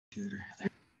computer.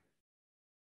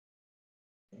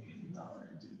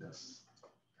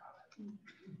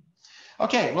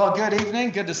 Okay, well, good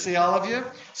evening. Good to see all of you.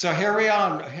 So here we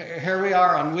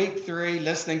are on week 3,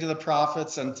 listening to the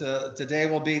prophets, and today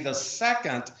will be the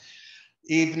second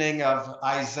evening of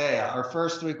Isaiah. Our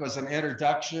first week was an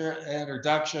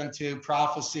introduction to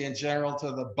prophecy in general,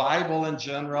 to the Bible in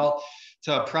general,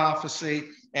 to prophecy,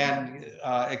 and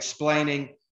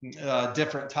explaining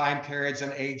different time periods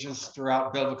and ages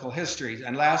throughout biblical history.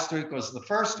 And last week was the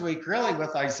first week really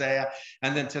with Isaiah,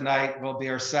 and then tonight will be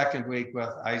our second week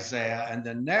with Isaiah, and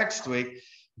then next week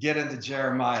get into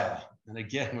Jeremiah. And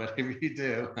again, whatever you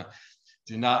do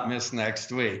not miss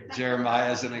next week.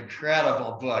 Jeremiah is an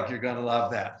incredible book. You're going to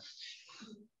love that.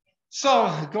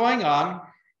 So going on,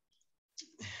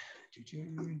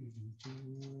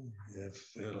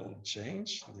 if it'll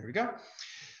change, there we go.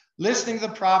 Listening to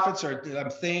the prophets are a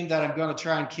theme that I'm going to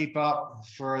try and keep up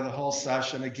for the whole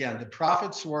session. Again, the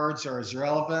prophets' words are as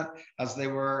relevant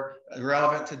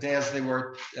today as they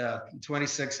were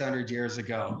 2,600 years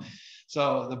ago.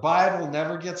 So the Bible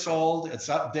never gets old. It's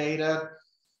updated.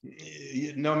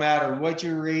 No matter what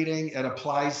you're reading, it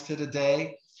applies to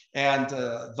today. And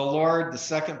the Lord, the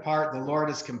second part, the Lord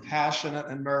is compassionate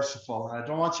and merciful. And I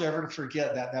don't want you ever to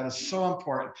forget that. That is so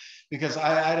important, because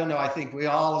I don't know, I think we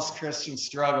all as Christians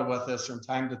struggle with this from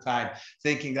time to time,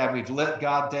 thinking that we've let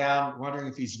God down, wondering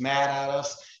if he's mad at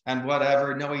us and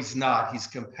whatever. No, he's not. He's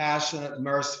compassionate and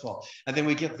merciful. And then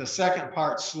we get the second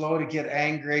part, slow to get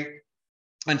angry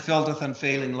and filled with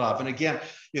unfailing love. And again,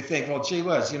 you think, well, gee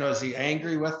whiz, is he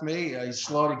angry with me? He's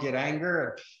slow to get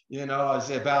anger. Is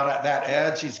he about at that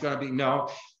edge? He's going to be, no.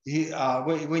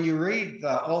 When you read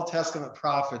the Old Testament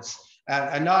prophets,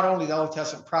 and not only the Old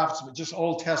Testament prophets, but just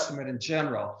Old Testament in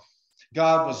general,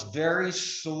 God was very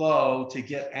slow to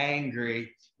get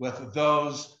angry with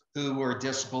those who were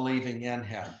disbelieving in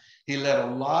him. He let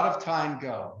a lot of time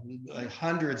go, like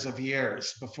hundreds of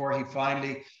years, before he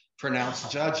finally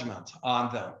pronounced judgment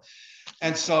on them.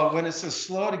 And so when it says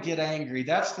slow to get angry,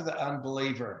 that's to the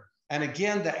unbeliever. And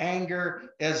again, the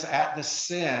anger is at the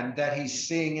sin that he's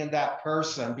seeing in that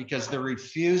person, because they're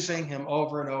refusing him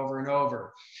over and over and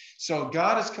over. So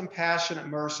God is compassionate,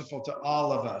 merciful to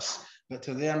all of us, but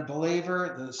to the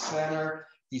unbeliever, the sinner,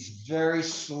 he's very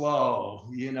slow,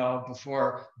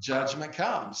 before judgment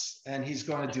comes. And he's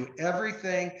going to do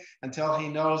everything until he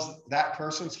knows that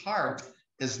person's heart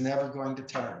is never going to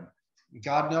turn.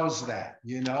 God knows that,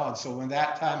 and so when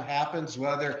that time happens,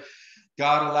 whether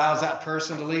God allows that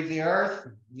person to leave the earth,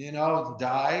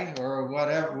 die or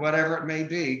whatever it may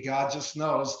be, God just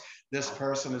knows this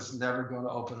person is never going to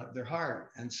open up their heart.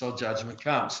 And so judgment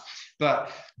comes,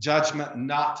 but judgment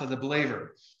not to the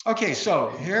believer. Okay, so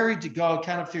here we go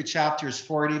kind of through chapters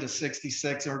 40 to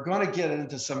 66, and we're going to get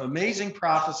into some amazing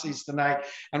prophecies tonight.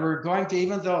 And we're going to,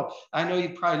 even though I know you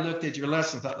probably looked at your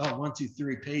lesson and thought, oh, 1, 2,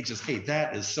 3 pages. Hey,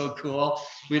 that is so cool.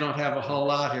 We don't have a whole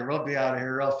lot here. We'll be out of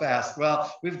here real fast.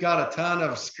 Well, we've got a ton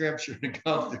of scripture to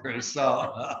go through.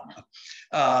 So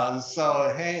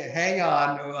hang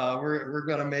on. We're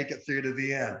going to make it through to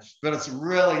the end. But it's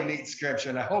really neat scripture.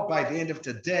 And I hope by the end of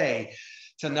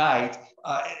tonight,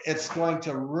 it's going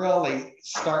to really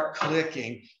start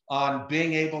clicking on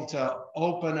being able to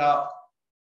open up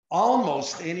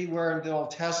almost anywhere in the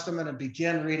Old Testament and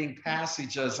begin reading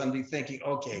passages and be thinking,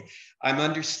 okay, I'm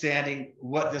understanding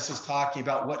what this is talking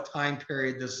about, what time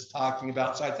period this is talking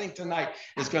about. So I think tonight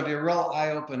is going to be a real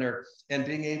eye-opener in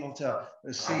being able to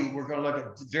see. We're going to look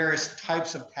at various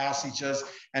types of passages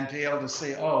and be able to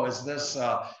see, oh, is this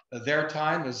their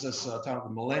time? Is this talking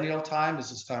about millennial time? Is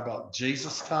this talking about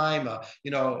Jesus' time?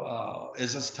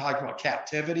 Is this talking about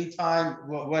captivity time?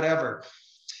 Whatever.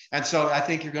 And so I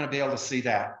think you're going to be able to see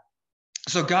that.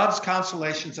 So God's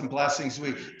consolations and blessings.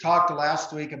 We talked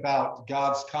last week about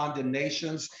God's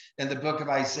condemnations in the book of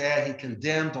Isaiah. He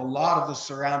condemned a lot of the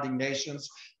surrounding nations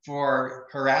for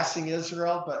harassing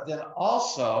Israel, but then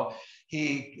also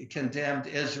he condemned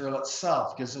Israel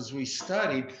itself, because as we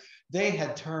studied, they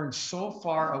had turned so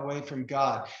far away from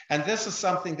God. And this is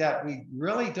something that we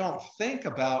really don't think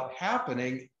about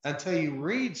happening until you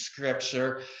read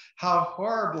scripture, how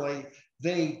horribly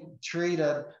they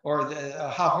treated, or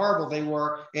how horrible they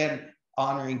were in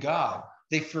honoring God.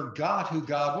 They forgot who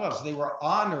God was. They were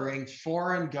honoring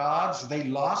foreign gods. They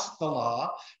lost the law.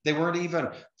 They weren't even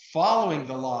following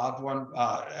the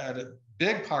law at a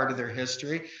big part of their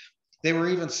history. They were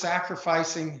even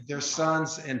sacrificing their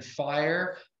sons in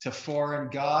fire to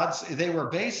foreign gods. They were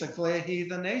basically a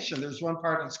heathen nation. There's one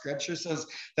part in scripture says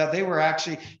that they were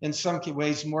actually in some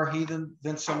ways more heathen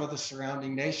than some of the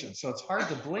surrounding nations. So it's hard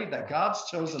to believe that God's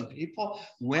chosen people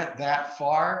went that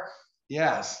far.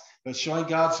 Yes. But showing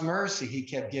God's mercy, he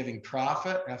kept giving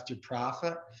prophet after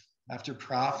prophet after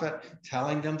prophet,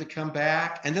 telling them to come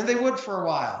back. And then they would for a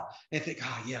while. They think,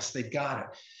 oh, yes, they've got it.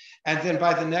 And then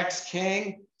by the next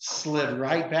king, slid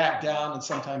right back down, and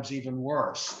sometimes even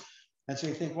worse. And so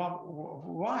you think, well,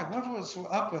 why? What was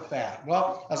up with that?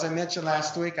 Well, as I mentioned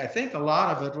last week, I think a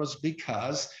lot of it was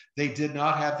because they did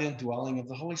not have the indwelling of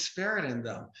the Holy Spirit in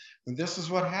them. And this is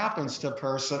what happens to a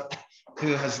person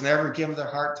who has never given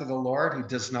their heart to the Lord, who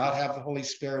does not have the Holy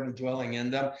Spirit indwelling in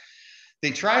them.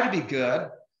 They try to be good,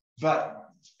 but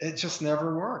it just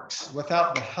never works.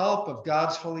 Without the help of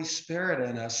God's Holy Spirit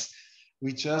in us,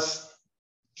 we just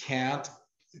can't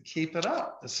keep it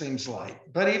up, it seems like.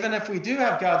 But even if we do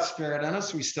have God's Spirit in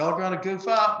us, we're still going to goof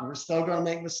up, and we're still going to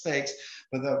make mistakes.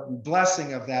 But the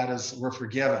blessing of that is we're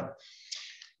forgiven.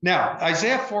 Now,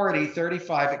 Isaiah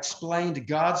 40:35 explained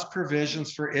God's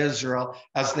provisions for Israel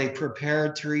as they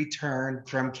prepared to return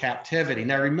from captivity.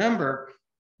 Now, remember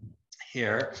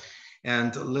here,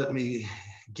 and let me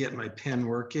get my pen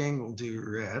working. We'll do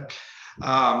red.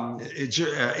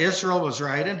 Israel was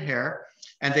right in here,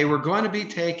 and they were going to be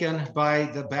taken by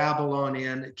the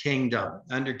Babylonian kingdom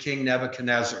under King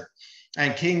Nebuchadnezzar.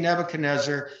 And King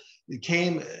Nebuchadnezzar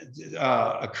came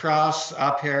across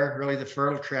up here, really the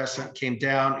Fertile Crescent, came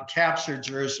down, captured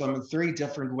Jerusalem in 3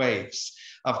 different waves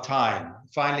of time,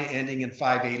 finally ending in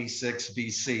 586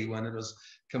 BC when it was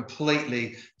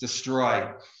completely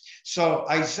destroyed. So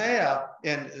Isaiah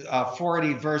in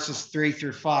 40 verses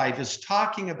 3-5 is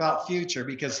talking about future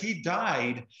because he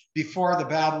died before the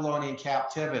Babylonian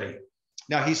captivity.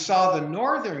 Now he saw the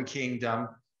northern kingdom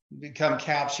become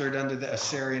captured under the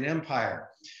Assyrian Empire.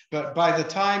 But by the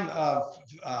time of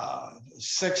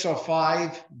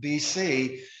 605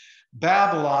 BC,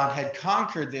 Babylon had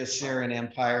conquered the Assyrian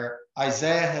Empire.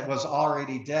 Isaiah was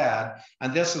already dead.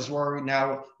 And this is where we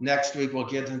now, next week, we'll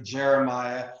get into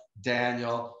Jeremiah,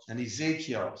 Daniel, and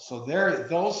Ezekiel. So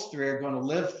those 3 are going to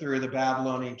live through the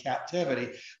Babylonian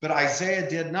captivity, but Isaiah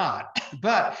did not.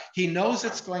 But he knows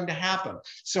it's going to happen.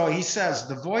 So he says,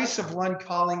 the voice of one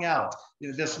calling out.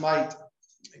 This might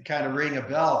kind of ring a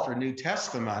bell for New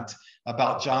Testament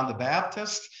about John the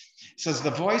Baptist. It says, the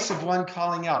voice of one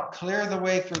calling out, clear the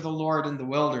way for the Lord in the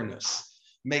wilderness.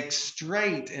 Make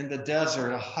straight in the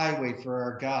desert a highway for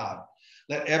our God.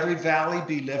 Let every valley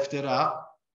be lifted up,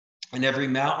 and every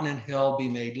mountain and hill be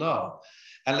made low.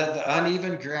 And let the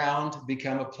uneven ground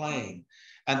become a plain,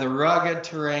 and the rugged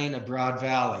terrain a broad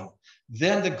valley.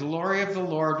 Then the glory of the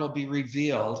Lord will be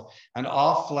revealed, and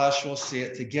all flesh will see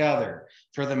it together,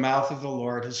 for the mouth of the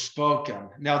Lord has spoken.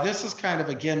 Now, this is kind of,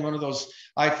 again, one of those,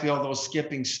 I feel, those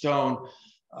skipping stone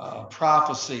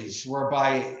prophecies,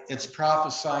 whereby it's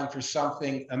prophesying for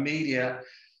something immediate,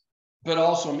 but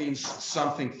also means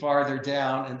something farther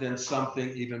down, and then something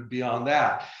even beyond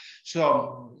that.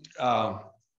 So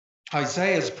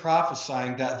Isaiah is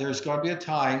prophesying that there's going to be a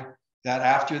time that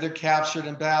after they're captured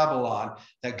in Babylon,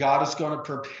 that God is going to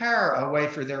prepare a way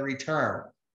for their return.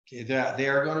 Okay, that they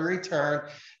are going to return,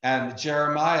 and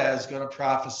Jeremiah is going to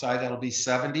prophesy that'll be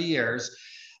 70 years.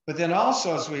 But then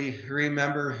also, as we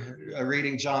remember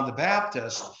reading John the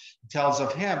Baptist, tells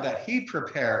of him that he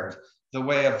prepared the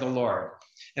way of the Lord.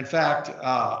 In fact,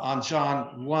 on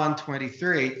John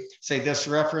 1:23, say this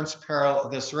reference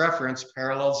parallels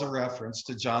a reference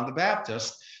to John the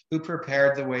Baptist, who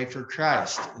prepared the way for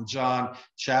Christ in John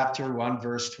chapter 1,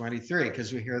 verse 23,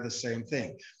 because we hear the same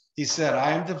thing. He said,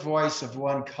 I am the voice of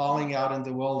one calling out in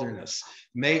the wilderness,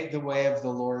 make the way of the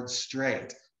Lord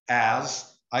straight, as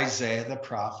Isaiah the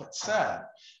prophet said.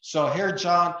 So here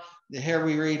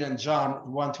we read in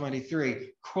John 1:23,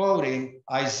 quoting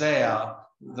Isaiah,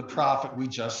 the prophet we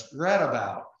just read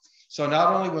about. So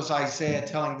not only was Isaiah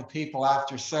telling the people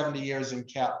after 70 years in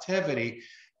captivity,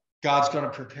 God's going to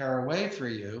prepare a way for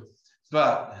you,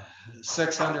 but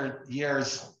 600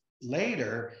 years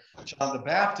later, John the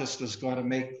Baptist was going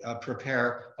to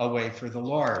prepare a way for the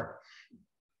Lord.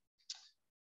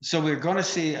 So we're going to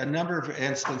see a number of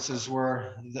instances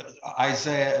where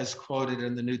Isaiah is quoted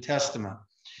in the New Testament.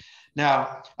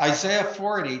 Now, Isaiah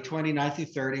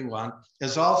 40:29-31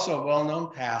 is also a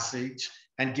well-known passage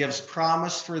and gives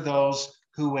promise for those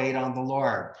who wait on the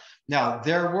Lord. Now,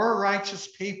 there were righteous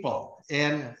people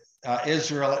in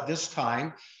Israel at this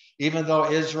time, even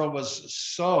though Israel was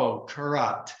so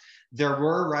corrupt. There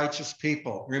were righteous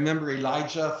people. Remember,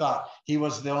 Elijah thought he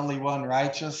was the only one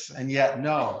righteous, and yet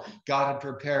no, God had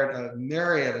prepared a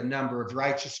number of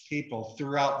righteous people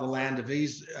throughout the land of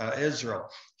Israel.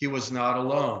 He was not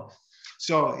alone.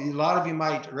 So a lot of you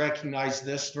might recognize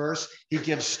this verse. He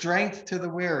gives strength to the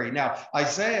weary. Now,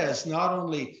 Isaiah is not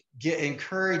only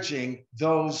encouraging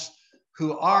those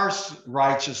who are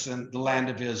righteous in the land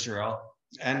of Israel.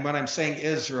 And when I'm saying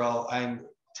Israel, I'm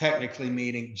technically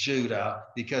meaning Judah,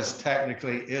 because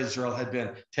technically Israel had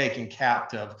been taken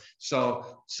captive.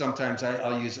 So sometimes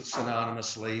I'll use it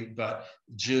synonymously, but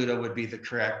Judah would be the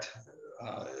correct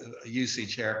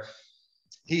usage here.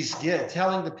 He's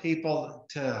telling the people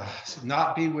to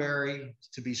not be weary,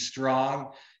 to be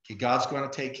strong. God's going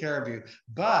to take care of you.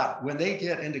 But when they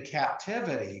get into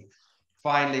captivity,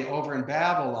 finally over in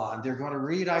Babylon, they're going to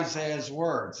read Isaiah's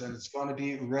words, and it's going to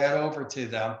be read over to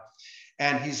them.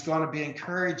 And he's going to be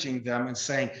encouraging them and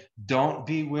saying, don't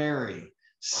be weary,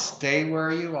 stay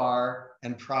where you are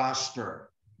and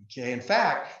prosper. Okay. In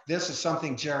fact, this is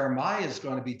something Jeremiah is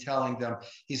going to be telling them.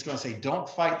 He's going to say, don't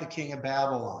fight the king of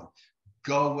Babylon.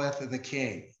 Go with the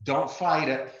king. Don't fight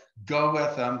it. Go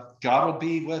with him. God will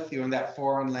be with you in that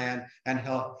foreign land, and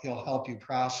he'll help you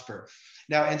prosper.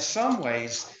 Now, in some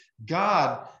ways,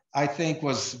 God, I think,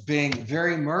 was being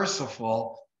very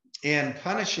merciful in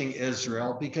punishing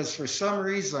Israel, because for some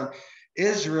reason,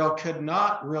 Israel could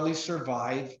not really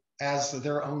survive as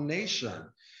their own nation.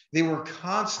 They were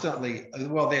constantly,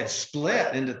 well, they had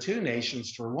split into two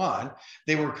nations for one.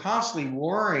 They were constantly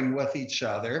warring with each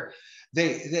other.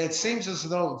 It seems as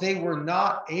though they were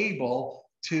not able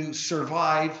to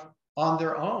survive on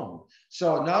their own.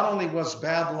 So not only was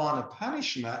Babylon a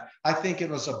punishment, I think it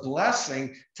was a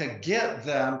blessing to get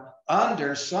them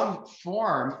under some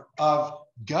form of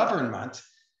government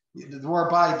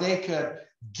whereby they could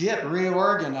get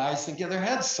reorganized and get their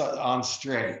heads on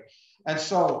straight. And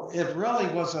so it really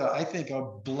was, I think, a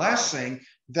blessing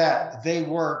that they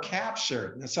were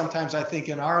captured. And sometimes I think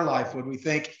in our life, when we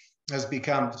think has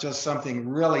become just something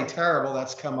really terrible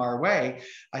that's come our way,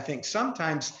 I think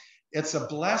sometimes it's a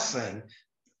blessing.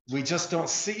 We just don't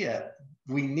see it.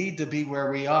 We need to be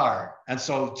where we are. And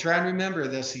so try and remember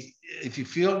this. If you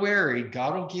feel weary,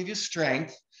 God will give you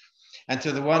strength. And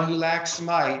to the one who lacks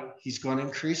might, he's going to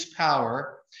increase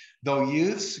power. Though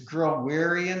youths grow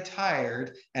weary and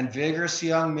tired, and vigorous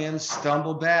young men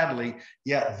stumble badly,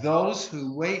 yet those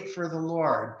who wait for the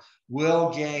Lord will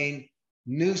gain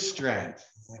new strength.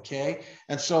 Okay.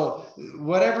 And so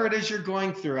whatever it is you're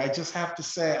going through, I just have to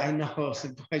say, I know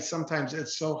sometimes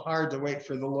it's so hard to wait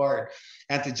for the Lord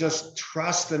and to just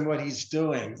trust in what he's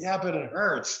doing. Yeah, but it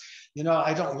hurts. You know,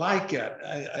 I don't like it.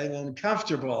 I'm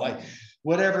uncomfortable.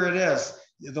 Whatever it is,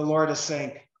 the Lord is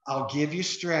saying, I'll give you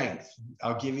strength.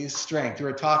 I'll give you strength. We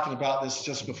were talking about this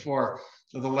just before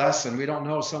the lesson. We don't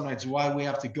know sometimes why we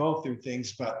have to go through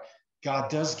things, but God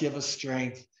does give us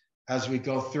strength as we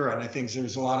go through it. And I think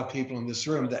there's a lot of people in this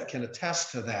room that can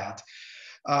attest to that.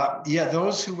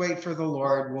 Those who wait for the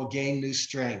Lord will gain new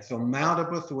strength. They'll mount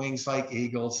up with wings like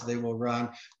eagles. They will run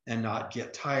and not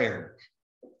get tired.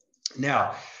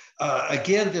 Now,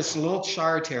 again, this little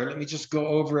chart here, let me just go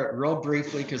over it real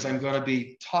briefly because I'm going to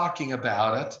be talking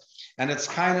about it. And it's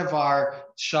kind of our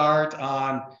chart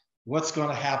on what's going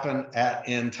to happen at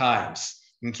end times.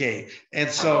 Okay, and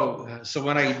so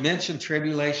when I mentioned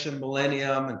tribulation,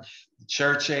 millennium, and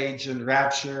church age and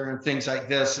rapture and things like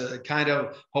this, it kind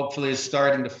of hopefully is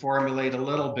starting to formulate a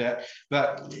little bit.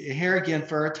 But here again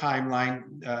for a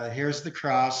timeline, here's the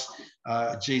cross,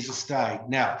 Jesus died.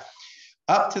 Now,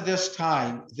 up to this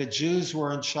time, the Jews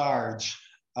were in charge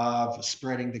of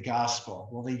spreading the gospel.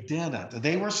 Well, they didn't.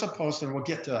 They were supposed to, and we'll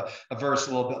get to a verse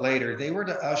a little bit later, they were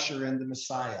to usher in the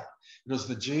Messiah. It was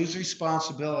the Jews'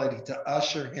 responsibility to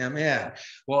usher him in.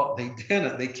 Well, they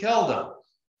didn't. They killed him,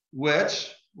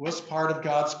 which was part of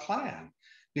God's plan.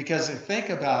 Because if you think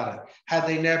about it, had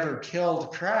they never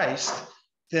killed Christ,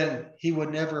 then he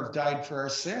would never have died for our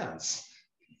sins.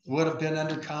 Would have been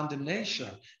under condemnation.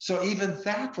 So even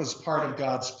that was part of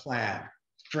God's plan,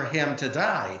 for him to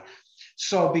die.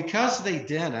 So because they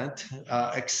didn't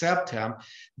accept him,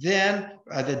 then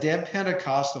the day of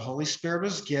Pentecost, the Holy Spirit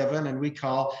was given, and we can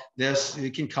call it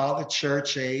the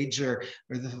church age, or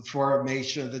the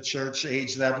formation of the church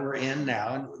age that we're in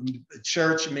now. And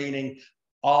church meaning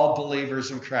all believers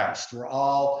in Christ. We're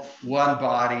all one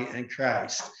body in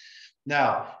Christ.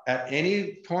 Now, at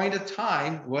any point of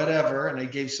time, whatever, and I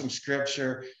gave some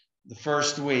scripture the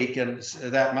first week, and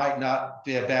that might not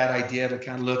be a bad idea to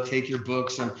kind of take your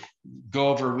books and go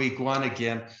over week 1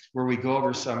 again, where we go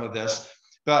over some of this.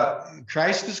 But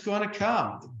Christ is going to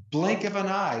come, blink of an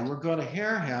eye. We're going to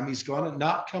hear him. He's going to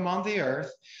not come on the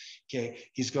earth. Okay,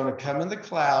 he's going to come in the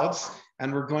clouds,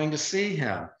 and we're going to see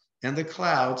him in the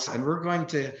clouds, and we're going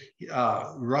to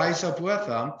rise up with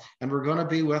him, and we're going to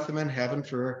be with him in heaven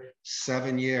for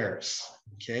 7 years.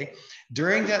 Okay,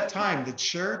 during that time, the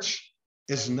church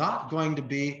is not going to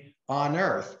be on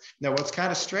earth. Now, what's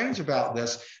kind of strange about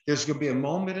this, there's going to be a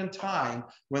moment in time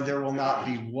when there will not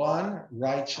be one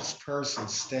righteous person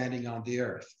standing on the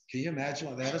earth. Can you imagine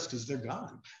what that is? Because they're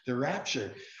gone. They're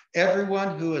raptured.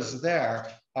 Everyone who is there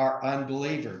are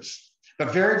unbelievers.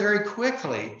 But very, very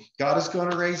quickly, God is going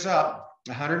to raise up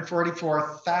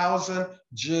 144,000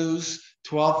 Jews,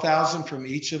 12,000 from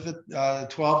each of the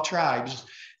 12 tribes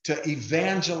to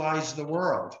evangelize the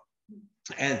world.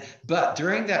 But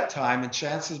during that time, and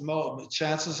chances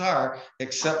are,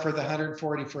 except for the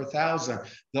 144,000,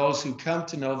 those who come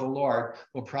to know the Lord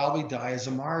will probably die as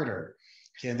a martyr.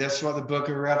 Okay, and that's what the book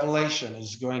of Revelation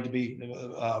is going to be.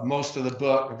 Most of the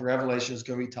book of Revelation is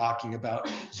going to be talking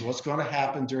about. So what's going to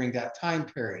happen during that time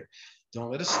period? Don't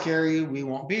let it scare you. We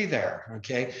won't be there.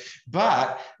 Okay,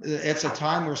 but it's a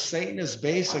time where Satan is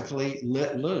basically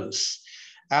let loose.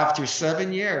 After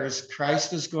 7 years,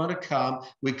 Christ is going to come.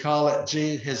 We call it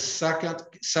his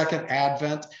second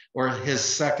advent or his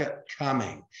second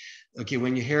coming. Okay,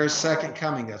 when you hear his second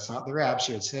coming, that's not the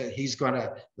rapture. He's going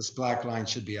to, this black line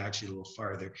should be actually a little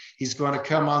farther. He's going to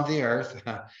come on the earth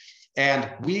and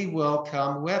we will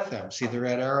come with him. See the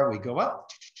red arrow? We go up,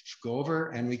 go over,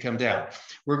 and we come down.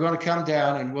 We're going to come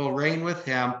down and we'll reign with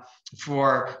him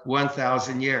for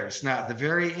 1,000 years. Now, at the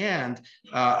very end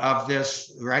of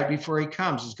this, right before he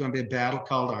comes, is going to be a battle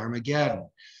called Armageddon.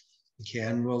 Okay,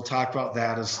 and we'll talk about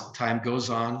that as time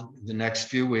goes on the next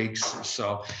few weeks or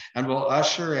so. And we'll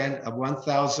usher in a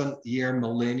 1,000-year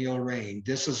millennial reign.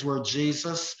 This is where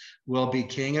Jesus will be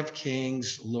King of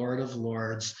Kings, Lord of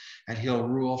Lords, and he'll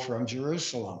rule from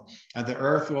Jerusalem. And the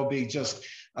earth will be just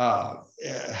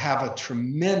have a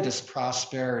tremendous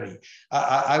prosperity.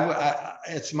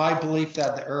 It's my belief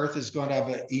that the earth is going to have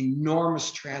an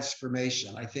enormous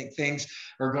transformation. I think things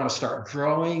are going to start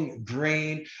growing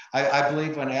green. I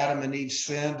believe when Adam and Eve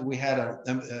sinned, we had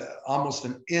almost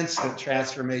an instant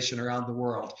transformation around the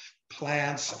world.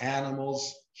 Plants,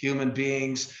 animals, human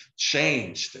beings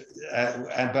changed.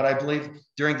 But I believe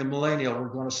during the millennial, we're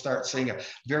going to start seeing a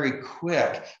very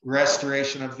quick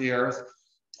restoration of the earth.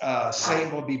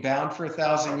 Satan will be bound for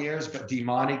 1,000 years, but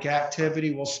demonic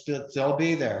activity will still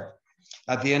be there.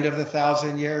 At the end of the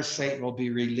 1,000 years, Satan will be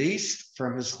released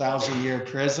from his 1,000-year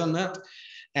imprisonment.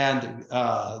 And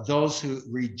those who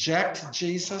reject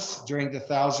Jesus during the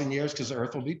 1,000 years, because the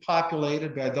earth will be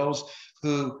populated by those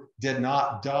who did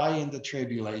not die in the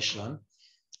tribulation,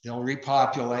 they'll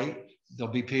repopulate.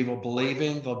 There'll be people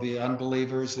believing, there'll be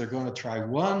unbelievers. They're going to try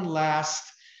one last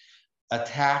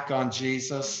attack on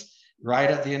Jesus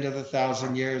right at the end of the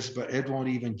 1,000 years, but it won't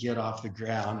even get off the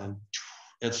ground and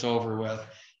it's over with.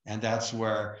 And that's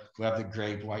where we have the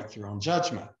great white throne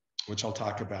judgment, which I'll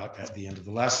talk about at the end of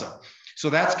the lesson. So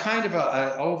that's kind of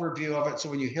an overview of it. So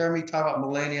when you hear me talk about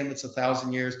millennium, it's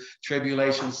 1,000 years,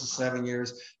 tribulations is 7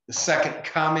 years, the second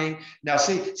coming. Now,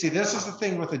 see, this is the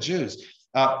thing with the Jews.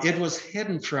 It was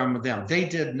hidden from them. They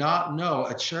did not know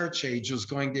a church age was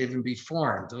going to even be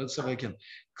formed. Let's see if I can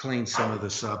clean some of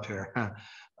this up here.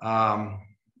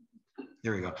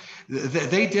 There we go.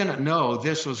 They didn't know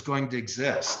this was going to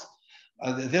exist.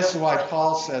 This is why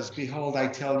Paul says, behold, I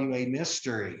tell you a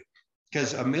mystery.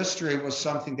 Because a mystery was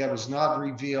something that was not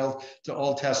revealed to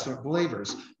Old Testament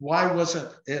believers. Why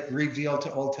wasn't it revealed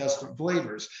to Old Testament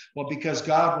believers? Well, because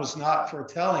God was not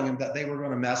foretelling them that they were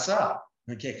going to mess up.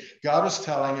 Okay, God was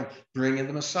telling him, bring in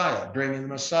the Messiah, bring in the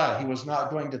Messiah. He was not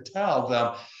going to tell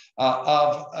them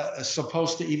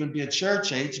supposed to even be a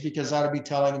church age, because that would be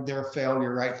telling them they're a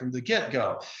failure right from the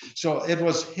get-go. So it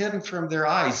was hidden from their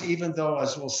eyes, even though,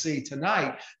 as we'll see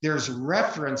tonight, there's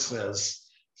references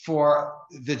for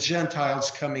the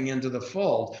Gentiles coming into the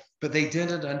fold, but they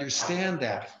didn't understand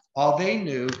that. All they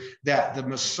knew that the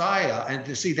Messiah, and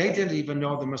to see, they didn't even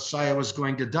know the Messiah was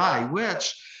going to die,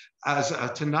 which as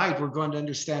tonight, we're going to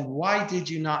understand, why did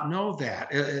you not know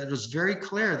that? It was very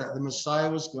clear that the Messiah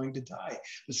was going to die.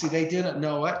 But see, they didn't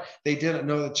know it. They didn't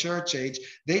know the church age.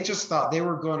 They just thought they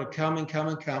were going to come and come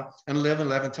and come and live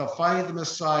until finally the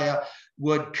Messiah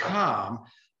would come.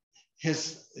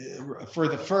 For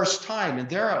the first time in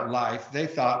their life, they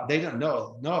thought, they didn't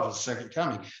know of his second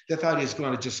coming. They thought he was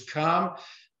going to just come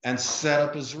and set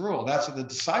up his rule. That's what the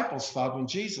disciples thought when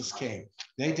Jesus came.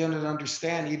 They didn't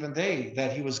understand, even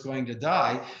that he was going to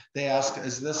die. They asked,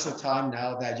 is this a time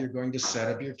now that you're going to set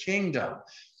up your kingdom?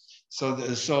 So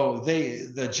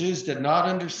the Jews did not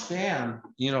understand,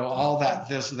 all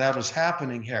that was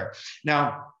happening here.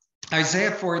 Now,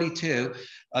 Isaiah 42,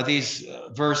 these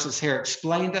verses here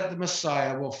explain that the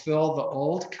Messiah will fill the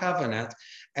old covenant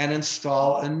and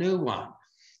install a new one.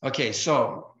 Okay,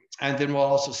 and then we'll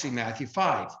also see Matthew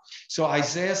 5. So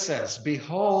Isaiah says,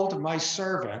 behold, my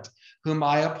servant, whom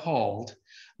I uphold,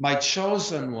 my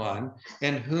chosen one,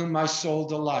 in whom my soul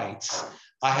delights.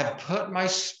 I have put my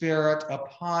spirit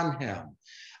upon him.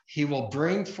 He will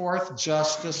bring forth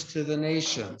justice to the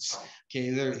nations.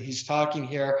 Okay, he's talking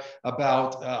here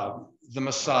about the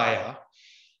Messiah.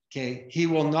 Okay, he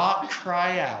will not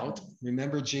cry out.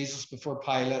 Remember, Jesus before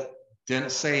Pilate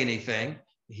didn't say anything.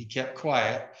 He kept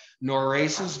quiet, nor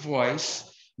raise his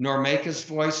voice, nor make his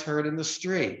voice heard in the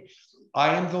street.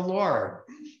 I am the Lord.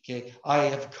 Okay, I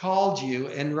have called you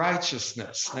in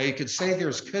righteousness. Now you could say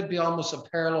could be almost a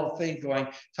parallel thing going,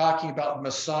 talking about the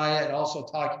Messiah and also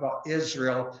talking about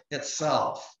Israel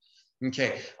itself.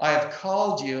 Okay, I have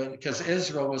called you because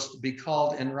Israel was to be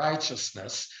called in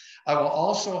righteousness. I will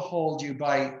also hold you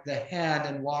by the hand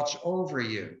and watch over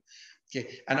you.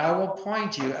 Okay, and I will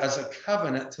appoint you as a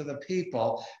covenant to the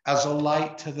people, as a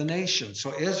light to the nations.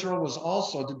 So Israel was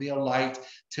also to be a light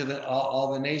to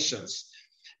all the nations.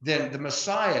 Then the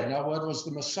Messiah, now what was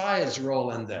the Messiah's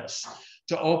role in this?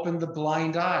 To open the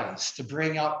blind eyes, to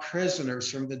bring out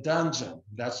prisoners from the dungeon.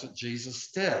 That's what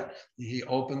Jesus did. He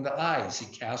opened the eyes, he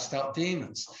cast out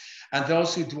demons. And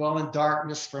those who dwell in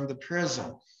darkness from the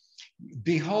prison.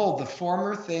 Behold, the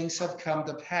former things have come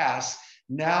to pass.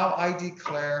 Now I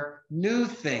declare new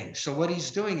things. So what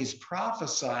he's doing, he's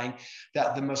prophesying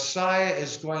that the Messiah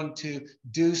is going to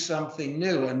do something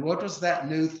new. And what was that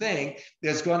new thing?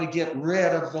 Is going to get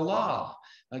rid of the law.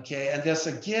 Okay, and this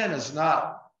again is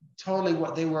not totally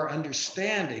what they were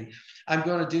understanding. I'm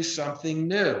going to do something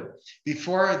new.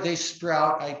 Before they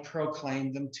sprout, I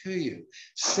proclaim them to you.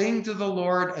 Sing to the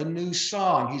Lord a new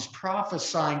song. He's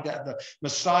prophesying that the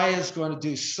Messiah is going to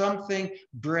do something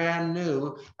brand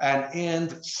new and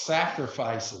end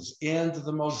sacrifices, end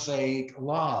the Mosaic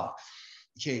law.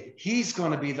 Okay, he's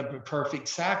going to be the perfect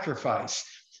sacrifice.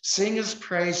 Sing his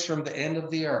praise from the end of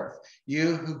the earth,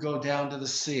 you who go down to the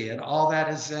sea and all that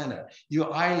is in it, you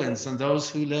islands and those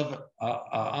who live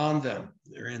on them,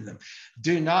 they're in them.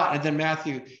 Do not, and then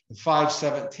Matthew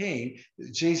 5:17,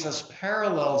 Jesus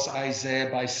parallels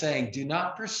Isaiah by saying, do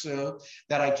not presume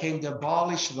that I came to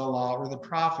abolish the law or the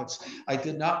prophets. I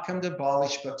did not come to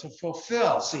abolish, but to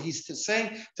fulfill. So he's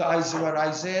saying to Isaiah what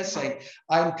Isaiah is saying,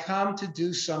 I'm come to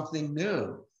do something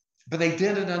new. But they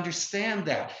didn't understand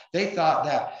that. They thought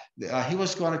that he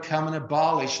was going to come and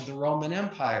abolish the Roman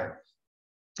Empire.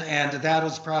 And that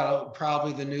was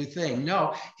probably the new thing.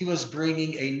 No, he was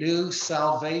bringing a new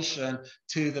salvation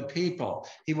to the people.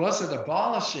 He wasn't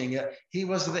abolishing it. He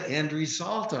was the end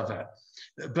result of it.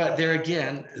 But there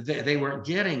again, they weren't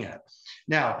getting it.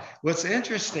 Now, what's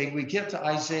interesting, we get to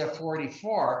Isaiah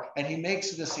 44, and he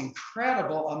makes this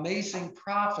incredible, amazing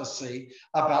prophecy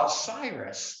about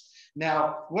Cyrus.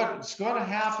 Now, what's going to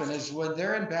happen is when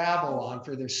they're in Babylon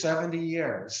for their 70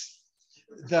 years,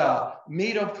 the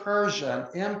Medo-Persian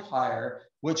Empire,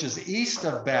 which is east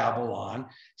of Babylon,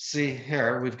 see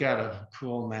here, we've got a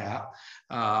cool map.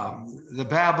 The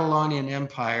Babylonian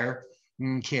Empire,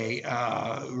 okay,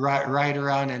 right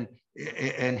around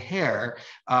in here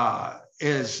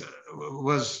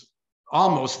was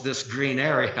almost this green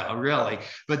area, really.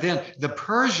 But then the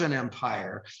Persian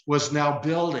Empire was now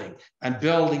building and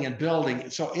building and building.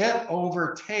 So it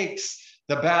overtakes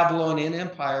the Babylonian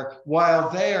Empire while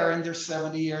they are in their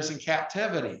 70 years in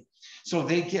captivity. So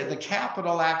the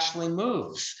capital actually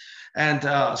moves. And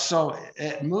so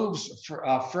it moves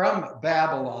from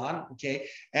Babylon, okay,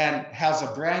 and has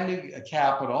a brand new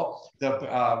capital.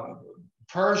 The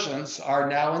Persians are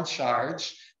now in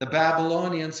charge. The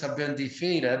Babylonians have been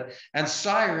defeated, and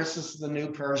Cyrus is the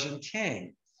new Persian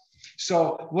king.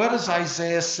 So what does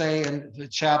Isaiah say in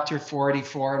chapter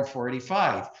 44 and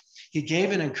 45? He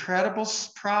gave an incredible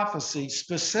prophecy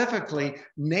specifically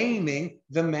naming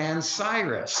the man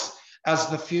Cyrus as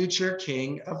the future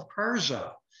king of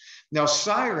Persia. Now,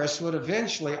 Cyrus would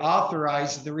eventually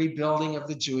authorize the rebuilding of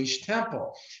the Jewish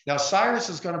temple. Now, Cyrus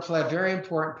is going to play a very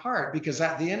important part because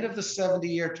at the end of the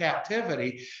 70-year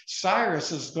captivity,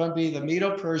 Cyrus is going to be the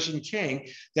Medo-Persian king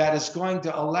that is going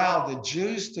to allow the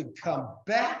Jews to come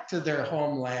back to their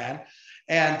homeland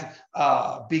and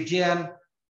begin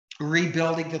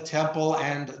rebuilding the temple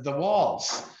and the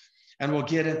walls. And we'll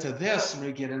get into this when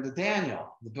we get into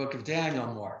Daniel, the book of Daniel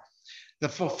more. The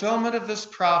fulfillment of this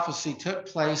prophecy took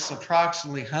place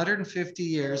approximately 150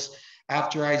 years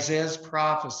after Isaiah's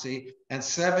prophecy and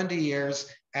 70 years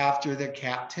after their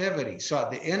captivity. So at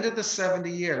the end of the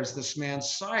 70 years, this man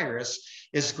Cyrus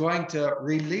is going to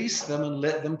release them and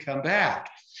let them come back.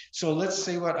 So let's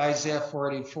see what Isaiah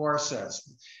 44 says.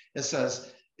 It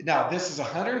says, now this is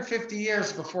 150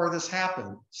 years before this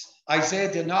happens.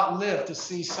 Isaiah did not live to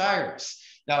see Cyrus.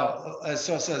 Now,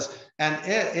 so it says, and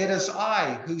it is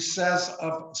I who says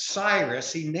of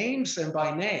Cyrus, he names him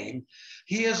by name,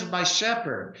 he is my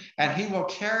shepherd, and he will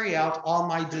carry out all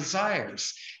my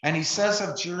desires. And he says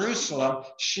of Jerusalem,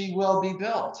 she will be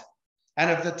built.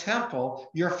 And of the temple,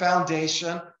 your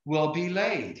foundation will be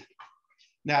laid.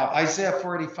 Now, Isaiah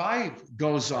 45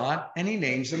 goes on and he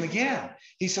names him again.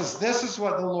 He says, this is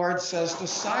what the Lord says to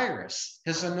Cyrus,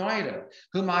 his anointed,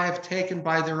 whom I have taken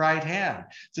by the right hand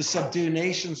to subdue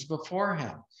nations before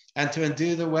him and to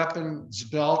undo the weapons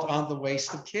belt on the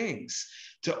waist of kings,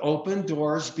 to open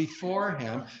doors before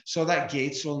him so that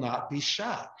gates will not be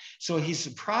shut. So he's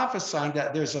prophesying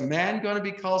that there's a man going to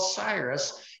be called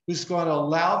Cyrus who's going to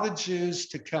allow the Jews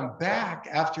to come back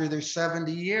after their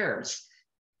 70 years.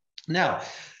 Now,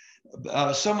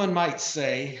 someone might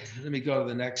say, let me go to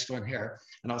the next one here,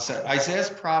 and I'll say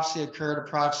Isaiah's prophecy occurred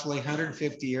approximately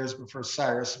 150 years before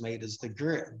Cyrus made his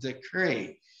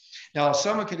decree. Now,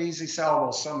 someone could easily say, oh,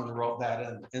 well, someone wrote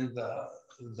that in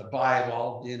the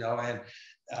Bible, you know, and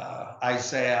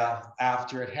Isaiah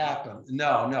after it happened.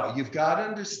 No, you've got to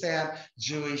understand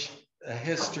Jewish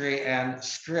history and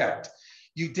script.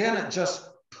 You didn't just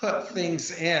put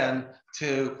things in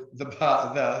to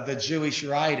the Jewish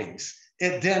writings.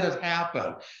 It didn't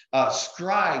happen.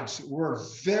 Scribes were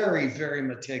very, very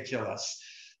meticulous.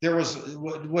 There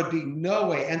would be no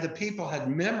way, and the people had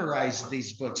memorized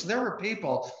these books. There were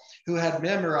people who had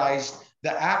memorized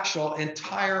the actual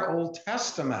entire Old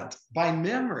Testament by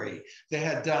memory. They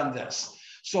had done this.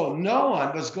 So no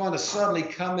one was going to suddenly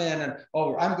come in and,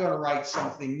 oh, I'm going to write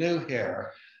something new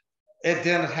here. It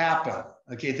didn't happen.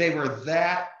 Okay, they were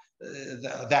that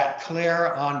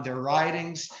clear on their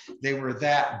writings. They were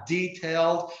that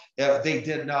detailed.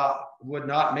 They would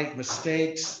not make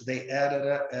mistakes. They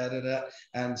edit it.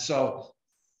 And so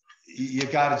you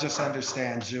got to just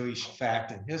understand Jewish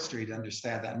fact and history to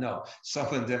understand that. No,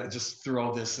 someone didn't just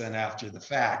throw this in after the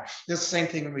fact. It's the same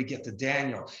thing when we get to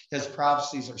Daniel. His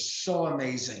prophecies are so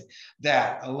amazing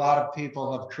that a lot of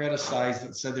people have criticized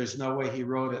and said there's no way he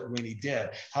wrote it when he did.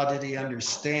 How did he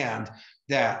understand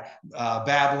that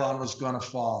Babylon was going to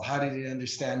fall? How did he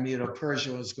understand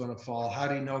Medo-Persia was going to fall? How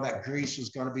do you know that Greece was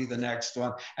going to be the next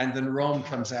one? And then Rome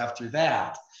comes after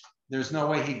that. There's no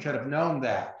way he could have known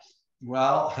that.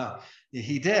 Well,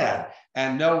 he did.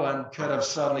 And no one could have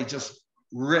suddenly just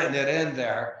written it in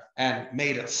there and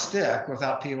made it stick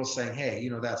without people saying, hey,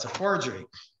 you know, that's a forgery.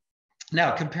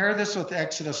 Now, compare this with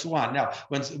Exodus 1. Now,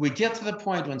 when we get to the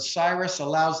point when Cyrus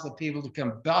allows the people to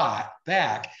come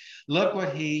back, look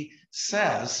what he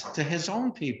says to his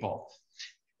own people,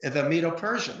 the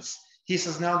Medo-Persians. He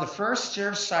says, now the first year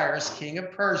of Cyrus, king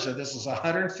of Persia, this is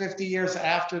 150 years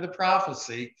after the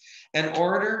prophecy, in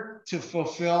order to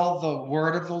fulfill the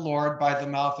word of the Lord by the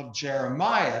mouth of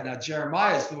Jeremiah. Now,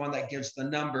 Jeremiah is the one that gives the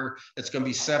number. It's going to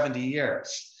be 70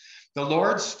 years. The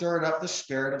Lord stirred up the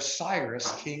spirit of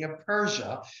Cyrus, king of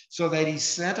Persia, so that he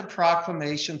sent a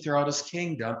proclamation throughout his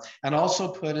kingdom and also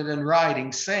put it in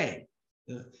writing, saying,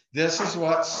 this is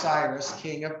what Cyrus,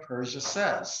 king of Persia,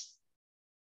 says.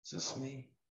 Is this me?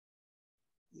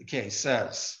 Okay,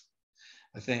 says,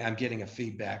 I think I'm getting a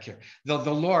feedback here. The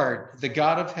Lord, the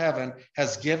God of heaven,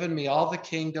 has given me all the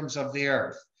kingdoms of the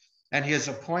earth, and he has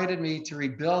appointed me to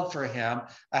rebuild for him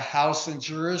a house in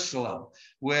Jerusalem,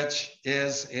 which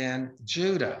is in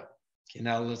Judah. Okay,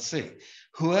 now let's see.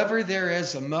 Whoever there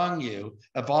is among you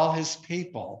of all his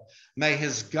people, may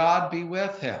his God be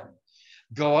with him.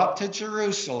 Go up to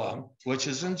Jerusalem, which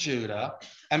is in Judah,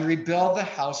 and rebuild the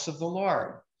house of the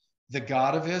Lord, the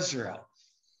God of Israel.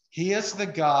 He is the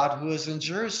God who is in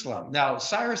Jerusalem. Now,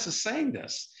 Cyrus is saying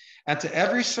this, and to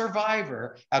every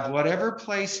survivor at whatever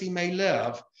place he may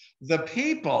live, the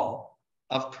people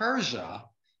of Persia,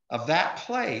 of that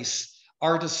place,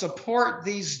 are to support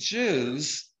these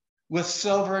Jews with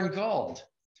silver and gold,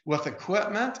 with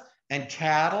equipment and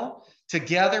cattle,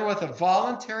 together with a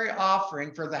voluntary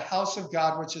offering for the house of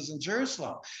God, which is in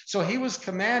Jerusalem. So he was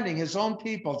commanding his own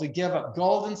people to give up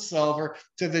gold and silver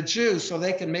to the Jews so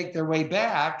they can make their way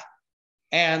back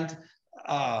and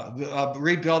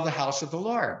rebuild the house of the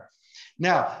Lord.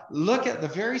 Now, look at the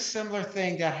very similar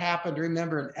thing that happened,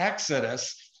 remember, in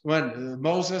Exodus, when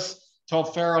Moses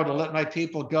told Pharaoh to let my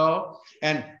people go.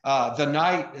 And the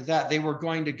night that they were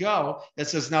going to go, it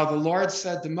says, now the Lord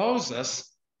said to Moses,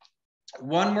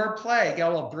 one more plague I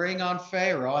will bring on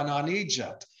Pharaoh and on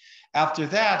Egypt. After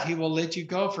that, he will let you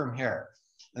go from here.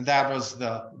 And that was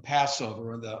the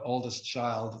Passover, when the oldest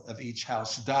child of each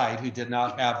house died, who did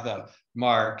not have the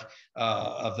mark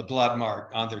of the blood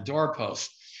mark on their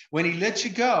doorpost. When he lets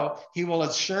you go, he will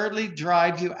assuredly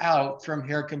drive you out from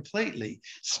here completely.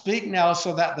 Speak now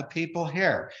so that the people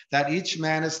hear, that each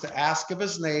man is to ask of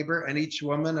his neighbor and each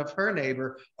woman of her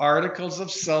neighbor articles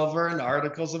of silver and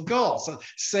articles of gold. So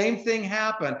same thing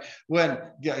happened when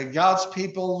God's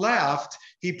people left.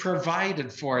 He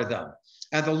provided for them.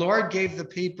 And the Lord gave the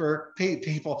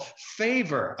people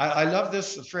favor. I love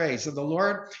this phrase. And the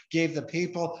Lord gave the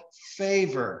people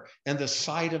favor in the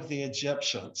sight of the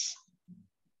Egyptians.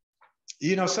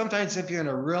 You know, sometimes if you're in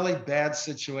a really bad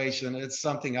situation, it's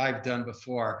something I've done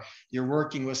before. You're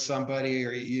working with somebody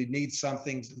or you need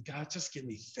something. God, just give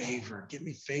me favor. Give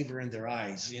me favor in their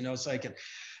eyes, you know, so I can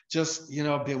just, you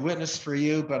know, be a witness for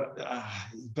you,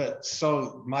 but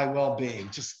so my well-being,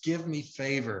 just give me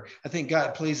favor. I think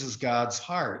God pleases God's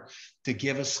heart to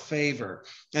give us favor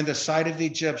in the sight of the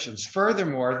Egyptians.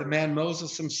 Furthermore, the man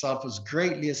Moses himself was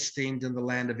greatly esteemed in the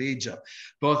land of Egypt,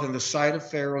 both in the sight of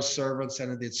Pharaoh's servants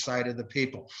and in the sight of the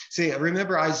people. See,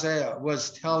 remember Isaiah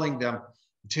was telling them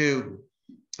to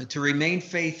remain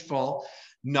faithful,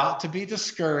 not to be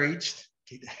discouraged,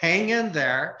 hang in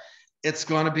there. It's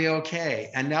going to be okay.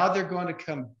 And now they're going to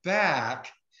come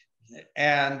back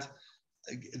and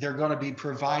they're going to be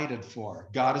provided for.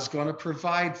 God is going to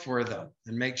provide for them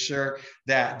and make sure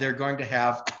that they're going to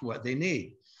have what they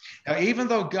need. Now, even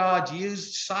though God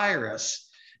used Cyrus,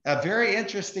 a very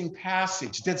interesting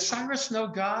passage. Did Cyrus know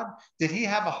God? Did he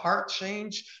have a heart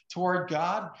change toward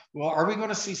God? Well, are we going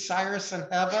to see Cyrus in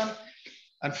heaven?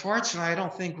 Unfortunately, I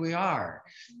don't think we are,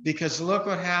 because look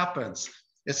what happens.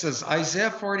 It says Isaiah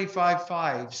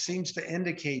 45:5 seems to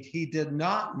indicate he did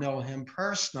not know him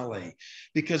personally,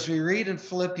 because we read in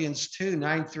Philippians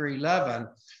 2:9-11.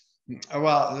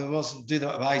 Well, we'll do the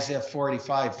Isaiah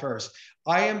 45 first.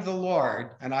 I am the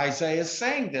Lord, and Isaiah is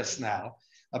saying this now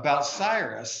about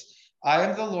Cyrus. I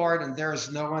am the Lord, and there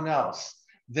is no one else.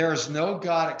 There is no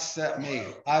God except me.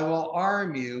 I will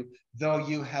arm you, though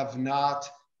you have not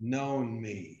known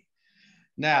me.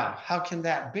 Now, how can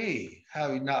that be?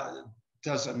 How not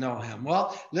doesn't know him?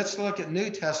 Well, let's look at New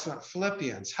Testament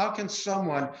Philippians. How can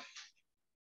someone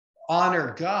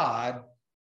honor God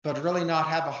but really not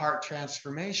have a heart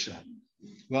transformation?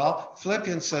 Well,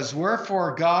 Philippians says,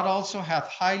 wherefore God also hath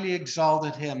highly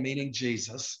exalted him, meaning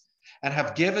Jesus, and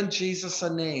have given Jesus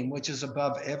a name which is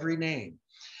above every name,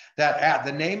 that at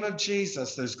the name of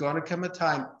Jesus there's going to come a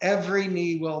time every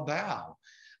knee will bow,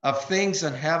 of things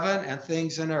in heaven and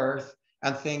things in earth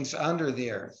and things under the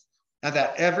earth, and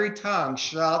that every tongue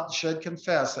should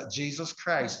confess that Jesus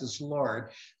Christ is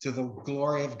Lord, to the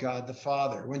glory of God the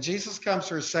Father. When Jesus comes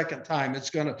for his second time,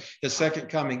 his second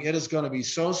coming, it is going to be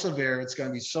so severe, it's going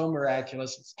to be so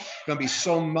miraculous, it's going to be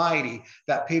so mighty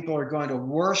that people are going to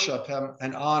worship him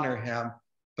and honor him,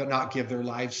 but not give their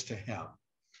lives to him.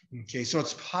 Okay, so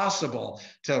it's possible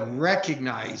to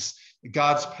recognize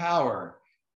God's power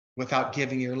without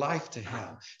giving your life to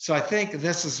him. So I think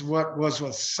this is what was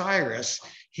with Cyrus.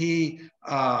 He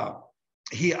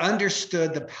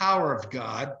understood the power of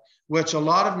God, which a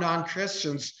lot of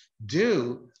non-Christians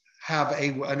do have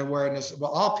an awareness.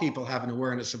 Well, all people have an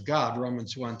awareness of God.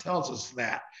 Romans 1 tells us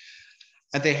that.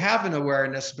 And they have an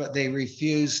awareness, but they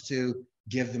refuse to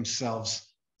give themselves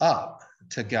up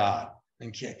to God.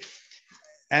 Okay.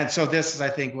 And so this is, I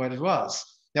think, what it was.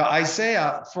 Now,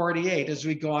 Isaiah 48, as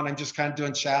we go on, I'm just kind of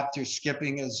doing chapters,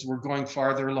 skipping as we're going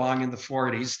farther along in the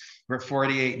 40s. We're at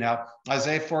 48 now.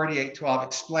 Isaiah 48:12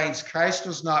 explains Christ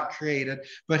was not created,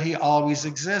 but he always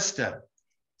existed.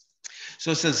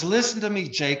 So it says, listen to me,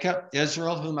 Jacob,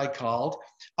 Israel, whom I called.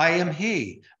 I am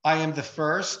he. I am the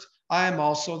first. I am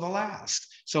also the last.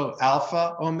 So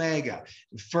Alpha, Omega.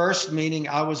 First meaning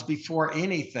I was before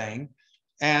anything,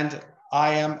 and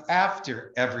I am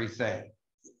after everything.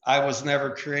 I was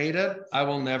never created. I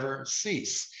will never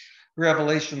cease.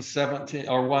 Revelation 17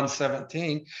 or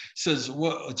 1:17 says,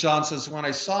 John says, when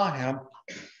I saw him,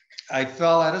 I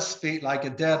fell at his feet like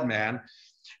a dead man.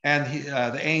 And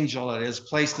the angel, it is,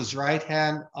 placed his right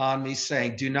hand on me,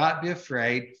 saying, do not be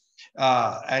afraid.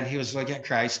 And he was looking at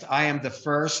Christ. I am the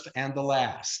first and the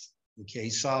last. Okay, he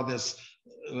saw this.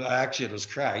 Actually, it was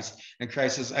Christ. And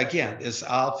Christ is, again, is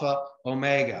Alpha,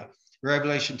 Omega.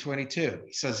 Revelation 22,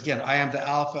 he says again, I am the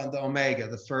Alpha and the Omega,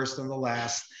 the first and the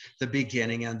last, the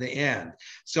beginning and the end.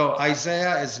 So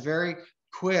Isaiah is very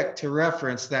quick to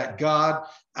reference that God,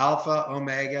 Alpha,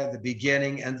 Omega, the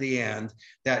beginning and the end,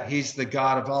 that he's the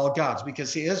God of all gods,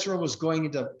 because Israel was going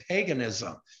into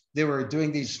paganism. They were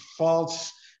doing these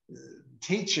false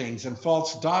teachings and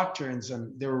false doctrines,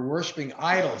 and they were worshiping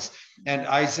idols. And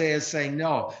Isaiah is saying,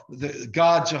 no, the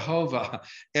God Jehovah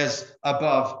is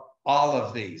above all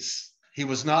of these. He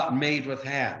was not made with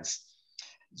hands.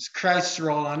 It's Christ's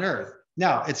role on earth.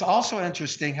 Now, it's also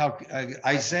interesting how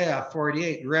Isaiah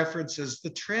 48 references the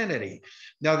Trinity.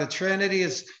 Now, the Trinity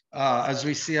is, as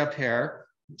we see up here,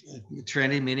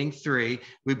 Trinity meaning three.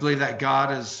 We believe that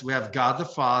we have God the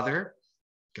Father,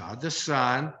 God the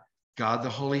Son, God the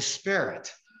Holy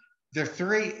Spirit. They're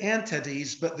three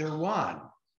entities, but they're one.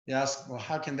 Yes, well,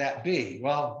 how can that be?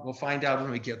 Well, we'll find out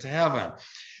when we get to heaven.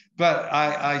 But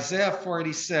Isaiah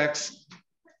 46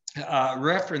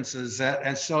 references that,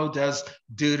 and so does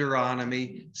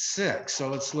Deuteronomy 6. So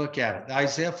let's look at it.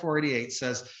 Isaiah 48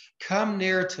 says, "Come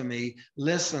near to me,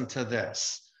 listen to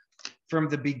this. From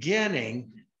the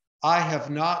beginning, I have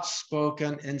not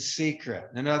spoken in secret."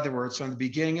 In other words, from the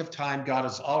beginning of time, God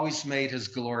has always made his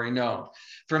glory known.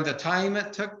 From the time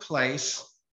it took place,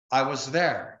 I was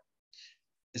there.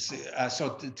 So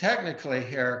technically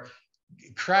here,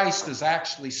 Christ is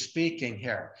actually speaking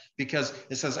here, because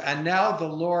it says, "And now the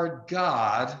Lord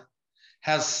God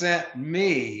has sent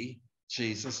me,"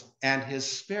 Jesus, "and his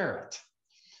Spirit."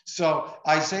 So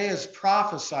Isaiah is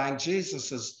prophesying.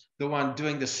 Jesus is the one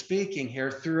doing the speaking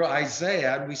here through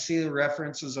Isaiah. And we see the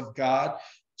references of God,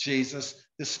 Jesus,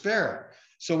 the Spirit.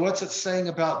 So what's it saying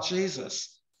about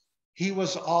Jesus? He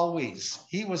was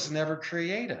never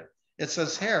created. It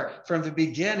says here, "From the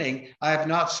beginning, I have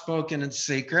not spoken in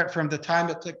secret. From the time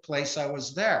it took place, I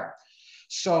was there."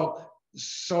 So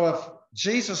if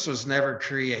Jesus was never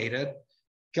created,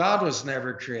 God was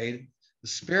never created, the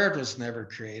Spirit was never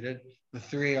created, the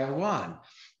three are one.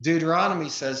 Deuteronomy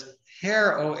says,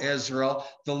 "Hear, O Israel,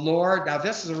 the Lord," now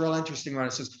this is a real interesting one.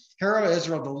 It says, "Hear, O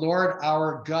Israel, the Lord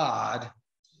our God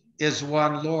is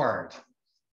one Lord."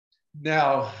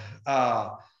 Now,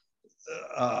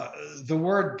 the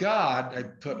word God, I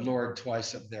put Lord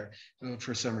twice up there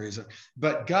for some reason,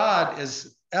 but God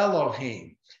is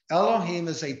Elohim. Elohim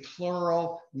is a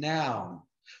plural noun.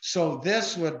 So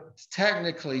this would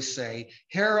technically say,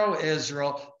 "Hear, O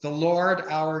Israel, the Lord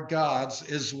our gods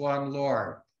is one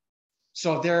Lord."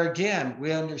 So there again,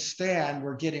 we understand,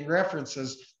 we're getting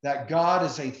references that God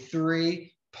is a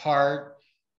three-part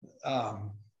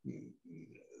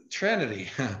Trinity.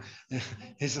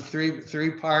 He's a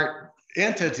three-part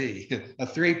entity, a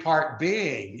three-part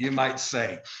being, you might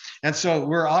say. And so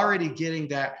we're already getting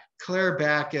that clear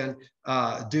back in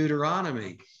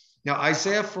Deuteronomy. Now,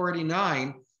 Isaiah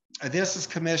 49, this is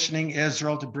commissioning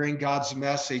Israel to bring God's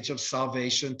message of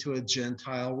salvation to a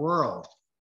Gentile world.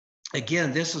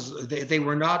 Again, they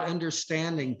were not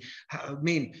understanding.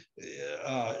 The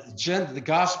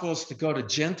gospel is to go to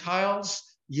Gentiles.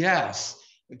 Yes.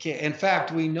 Okay. In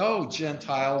fact, we know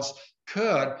Gentiles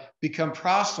could become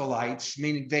proselytes,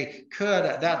 meaning they could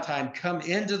at that time come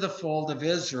into the fold of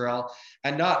Israel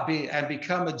and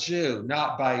become a Jew,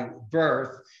 not by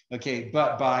birth, okay,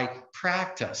 but by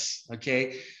practice,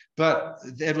 okay. But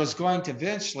it was going to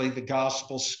eventually, the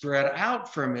gospel spread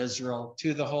out from Israel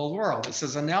to the whole world. It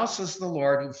says, "And now says the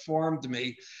Lord who formed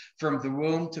me from the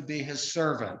womb to be his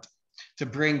servant, to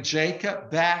bring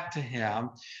Jacob back to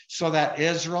him, so that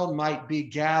Israel might be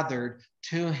gathered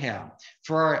to him.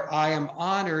 For I am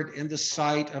honored in the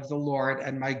sight of the Lord,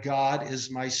 and my God is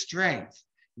my strength."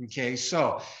 Okay,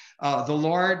 so the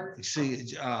Lord,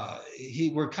 see,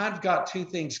 we're kind of got two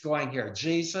things going here.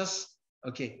 Jesus,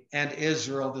 okay, and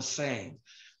Israel the same.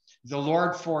 The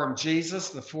Lord formed Jesus,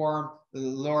 the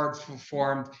Lord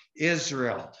formed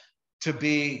Israel to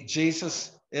be.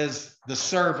 Jesus is the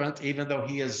servant, even though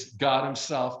he is God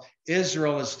himself.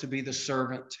 Israel is to be the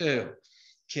servant too.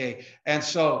 Okay, and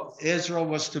so Israel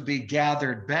was to be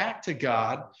gathered back to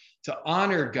God, to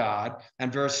honor God.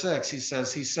 And verse 6, he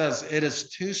says, "It is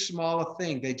too small a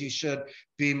thing that you should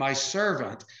be my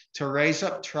servant, to raise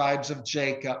up tribes of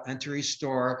Jacob and to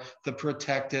restore the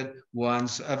protected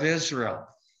ones of Israel.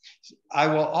 I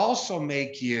will also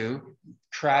make you,"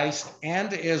 Christ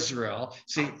and Israel.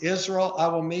 See, Israel, "I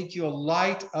will make you a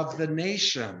light of the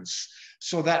nations,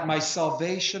 so that my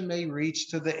salvation may reach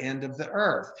to the end of the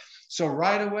earth." So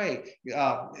right away,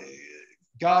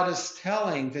 God is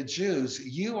telling the Jews,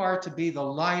 you are to be the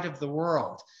light of the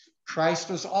world. Christ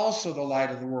was also the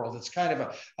light of the world. It's kind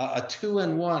of a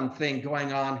two-in-one thing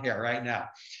going on here right now.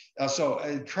 So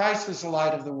Christ is the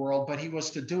light of the world, but he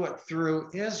was to do it through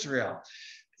Israel.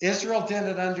 Israel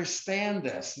didn't understand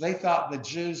this. They thought the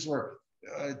Jews were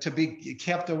to be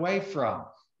kept away from,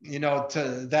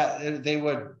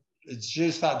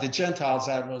 Jews thought the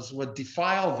Gentiles would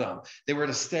defile them. They were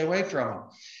to stay away from them.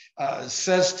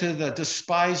 Says to the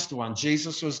despised one,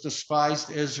 Jesus was despised,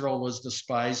 Israel was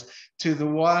despised, to the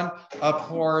one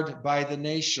abhorred by the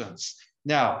nations.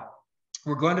 Now,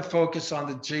 we're going to focus on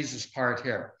the Jesus part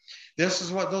here. This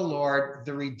is what the Lord,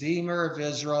 the Redeemer of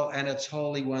Israel and its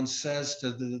Holy One, says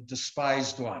to the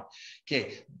despised one.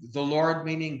 Okay, the Lord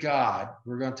meaning God.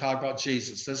 We're going to talk about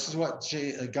Jesus. This is what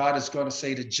God is going to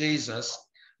say to Jesus.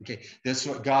 Okay, this is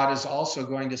what God is also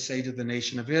going to say to the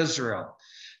nation of Israel,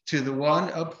 to the one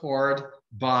abhorred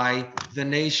by the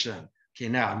nation. Okay,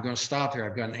 now I'm going to stop here.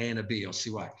 I've got an A and a B. You'll see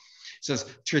why. It says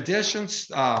traditions.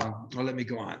 Well, let me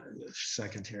go on a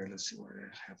second here. Let's see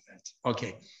where I have that.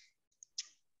 Okay.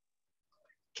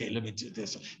 Okay, let me do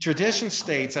this. Tradition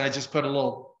states, and I just put a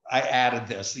little, I added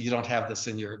this. You don't have this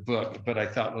in your book, but I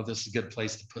thought, well, this is a good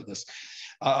place to put this.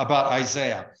 About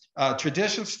Isaiah.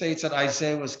 Tradition states that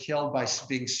Isaiah was killed by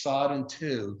being sawed in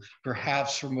two,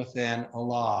 perhaps from within a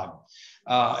log.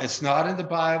 It's not in the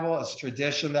Bible. It's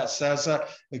tradition that says that.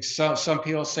 Like some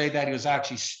people say that he was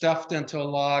actually stuffed into a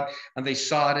log and they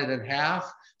sawed it in half.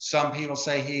 Some people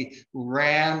say he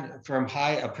ran from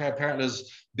high, apparently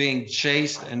was being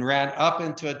chased and ran up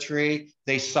into a tree.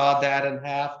 They sawed that in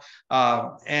half.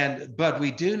 But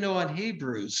we do know in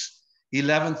Hebrews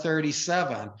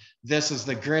 11:37, this is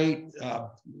the great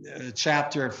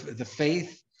chapter of the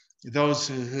faith, those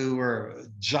who were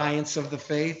giants of the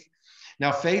faith.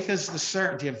 Now, faith is the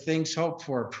certainty of things hoped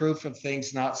for, proof of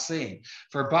things not seen.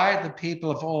 For by it the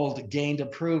people of old gained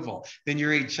approval. Then you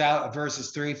read verses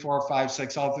 3, 4, 5,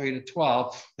 6, all 3 to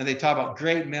 12, and they talk about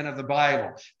great men of the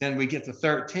Bible. Then we get to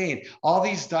 13. All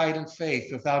these died in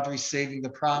faith without receiving the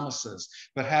promises,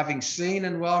 but having seen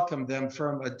and welcomed them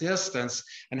from a distance,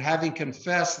 and having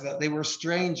confessed that they were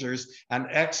strangers and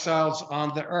exiles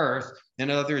on the earth.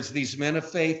 In other words, these men of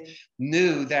faith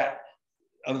knew that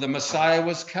the Messiah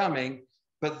was coming,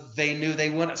 but they knew they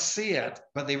wouldn't see it,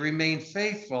 but they remained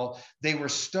faithful. They were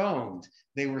stoned.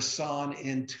 They were sawn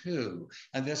in two.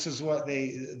 And this is what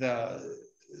the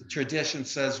tradition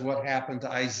says what happened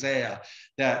to Isaiah,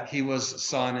 that he was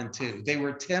sawn in two. They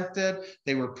were tempted.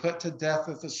 They were put to death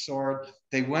with the sword.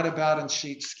 They went about in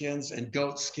sheepskins and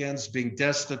goatskins, being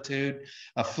destitute,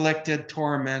 afflicted,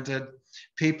 tormented,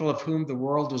 people of whom the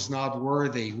world was not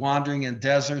worthy, wandering in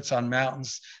deserts, on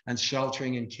mountains, and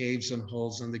sheltering in caves and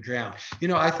holes in the ground. You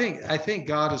know, I think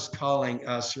God is calling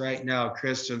us right now,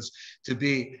 Christians, to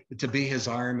be his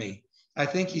army. I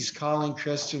think he's calling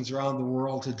Christians around the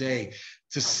world today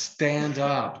to stand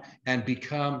up and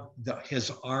become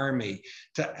his army,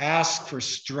 to ask for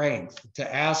strength,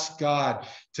 to ask God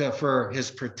for his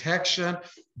protection,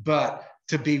 but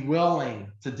to be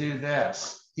willing to do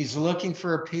this. He's looking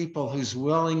for a people who's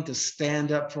willing to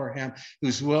stand up for him,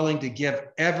 who's willing to give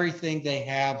everything they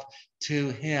have to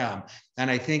him. And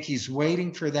I think he's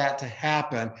waiting for that to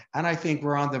happen. And I think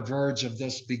we're on the verge of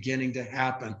this beginning to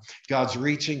happen. God's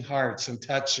reaching hearts and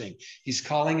touching. He's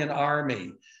calling an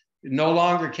army. No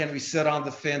longer can we sit on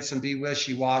the fence and be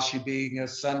wishy-washy, being a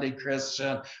Sunday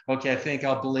Christian. Okay, I think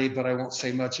I'll believe, but I won't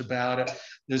say much about it.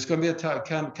 There's going to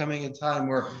be coming a time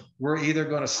where we're either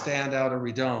going to stand out or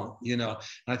we don't, you know.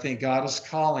 And I think God is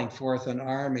calling forth an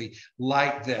army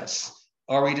like this.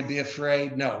 Are we to be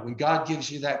afraid? No. When God gives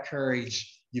you that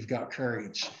courage, you've got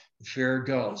courage. Fear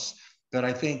goes. But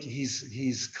I think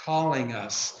he's calling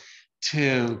us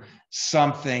to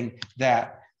something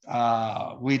that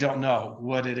we don't know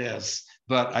what it is,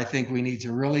 but I think we need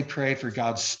to really pray for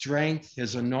God's strength,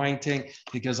 his anointing,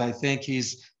 because I think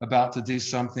he's about to do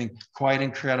something quite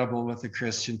incredible with the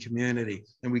Christian community.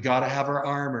 And we got to have our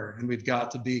armor, and we've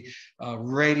got to be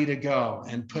ready to go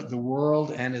and put the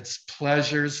world and its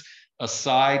pleasures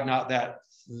aside. Not that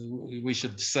we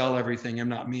should sell everything, I'm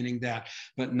not meaning that,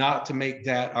 but not to make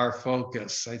that our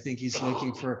focus. I think he's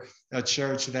looking for a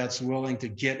church that's willing to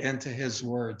get into his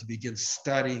word, to begin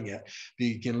studying it,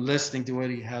 begin listening to what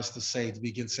he has to say, to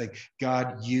begin saying,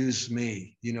 God, use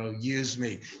me, you know, use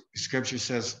me. Scripture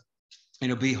says, you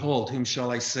know, behold, whom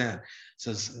shall I send? It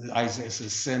says, Isaiah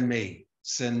says, send me,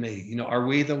 send me. You know, are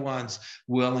we the ones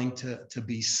willing to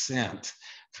be sent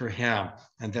for him?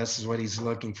 And this is what he's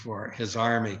looking for, his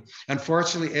army.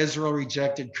 Unfortunately, Israel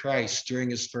rejected Christ during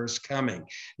his first coming.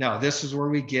 Now, this is where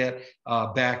we get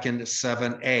back into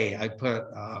 7a. I put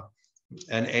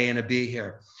an A and a B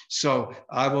here. So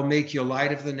I will make you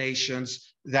light of the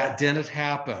nations. That didn't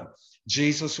happen.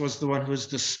 Jesus was the one who was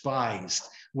despised,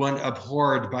 one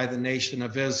abhorred by the nation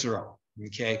of Israel.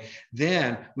 Okay,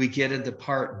 then we get into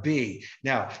part B.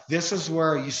 Now, this is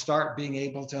where you start being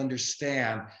able to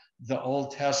understand the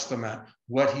Old Testament,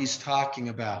 what he's talking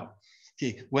about.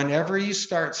 Okay, whenever you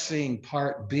start seeing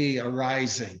part B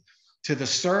arising, to the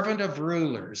servant of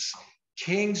rulers,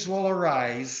 kings will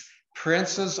arise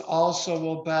Princes also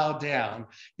will bow down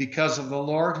because of the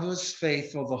Lord who is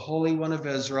faithful, the Holy One of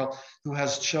Israel, who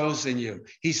has chosen you.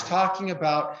 He's talking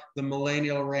about the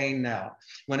millennial reign now.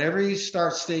 Whenever you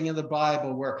start seeing in the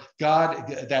Bible where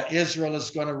that Israel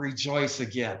is going to rejoice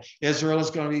again, Israel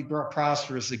is going to be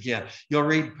prosperous again, you'll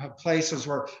read places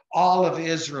where all of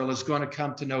Israel is going to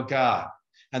come to know God.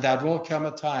 And that will come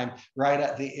a time right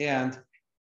at the end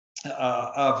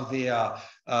of the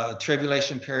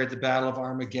tribulation period, the Battle of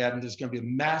Armageddon. There's going to be a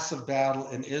massive battle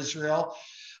in Israel.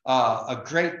 A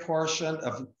great portion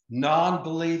of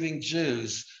non-believing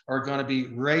Jews are going to be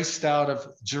raced out of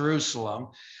Jerusalem,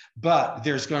 but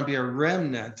there's going to be a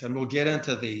remnant, and we'll get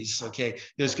into these, okay?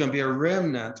 There's going to be a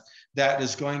remnant that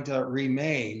is going to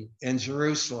remain in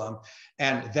Jerusalem,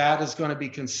 and that is going to be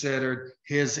considered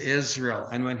his Israel.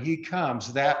 And when he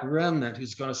comes, that remnant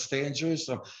who's going to stay in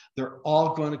Jerusalem, they're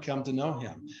all going to come to know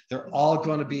him. They're all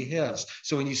going to be his.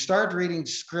 So when you start reading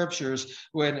scriptures,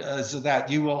 so that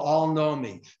you will all know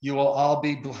me, you will all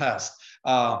be blessed.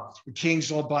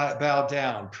 Kings will bow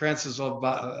down, princes will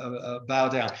bow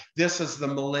down. This is the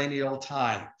millennial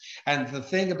time. And the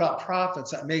thing about prophets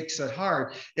that makes it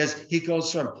hard is he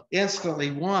goes from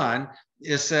instantly one,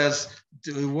 it says,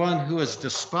 to one who is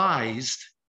despised.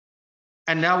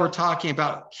 And now we're talking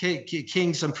about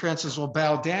kings and princes will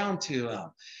bow down to him.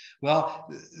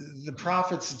 Well, the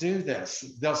prophets do this.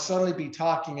 They'll suddenly be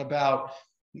talking about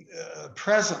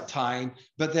present time,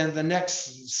 but then the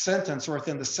next sentence, or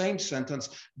within the same sentence,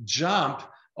 jump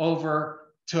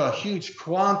over to a huge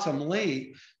quantum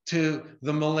leap to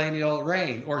the millennial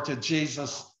reign, or to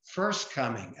Jesus' first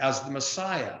coming as the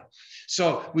Messiah.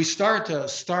 So we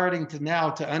starting to now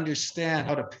to understand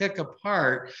how to pick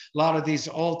apart a lot of these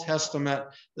Old Testament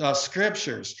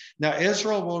scriptures. Now,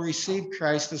 Israel will receive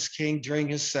Christ as king during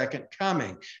his second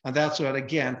coming. And that's what,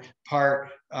 again, part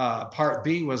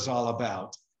B was all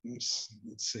about. Let's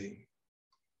see.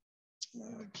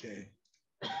 Okay.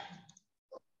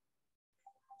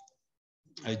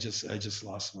 I just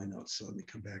lost my notes, so let me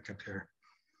come back up here.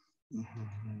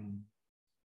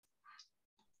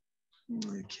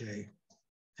 Okay,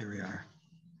 here we are.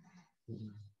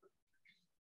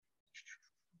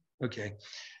 Okay.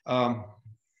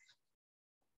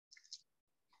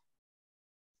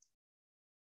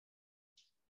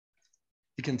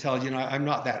 You can tell, I'm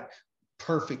not that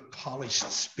perfect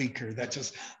polished speaker that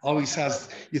just always has,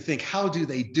 you think, how do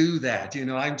they do that?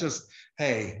 I'm just,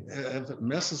 hey, if it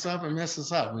messes up, it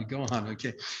messes up. We go on,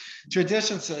 okay.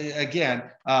 Traditions, again,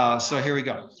 so here we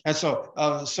go. And so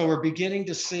we're beginning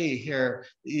to see here,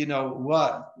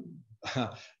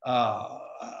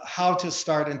 how to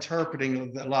start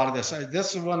interpreting a lot of this.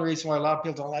 This is one reason why a lot of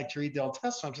people don't like to read the Old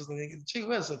Testament, because they think, gee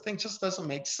whiz, the thing just doesn't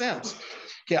make sense.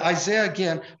 Okay, Isaiah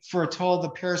again foretold the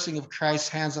piercing of Christ's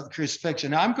hands at the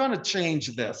crucifixion. Now I'm going to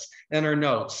change this in our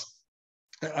notes.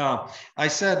 I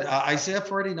said Isaiah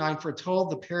 49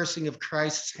 foretold the piercing of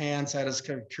Christ's hands at his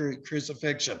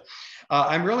crucifixion.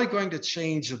 I'm really going to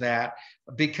change that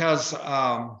because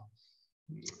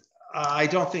I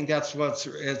don't think that's what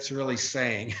it's really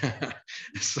saying.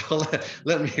 So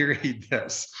let me read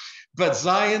this. But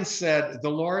Zion said, the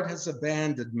Lord has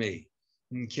abandoned me.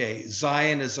 Okay,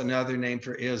 Zion is another name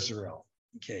for Israel.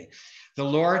 Okay, the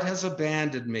Lord has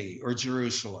abandoned me, or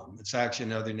Jerusalem. It's actually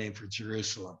another name for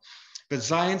Jerusalem. But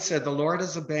Zion said, the Lord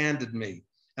has abandoned me,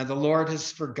 and the Lord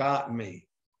has forgotten me.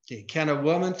 Okay, can a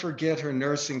woman forget her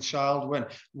nursing child?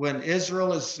 When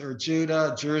Israel or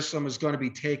Judah, Jerusalem is going to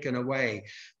be taken away,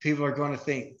 people are going to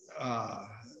think,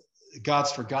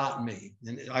 God's forgotten me.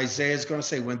 And Isaiah is going to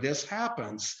say, when this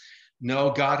happens,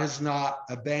 no, God has not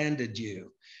abandoned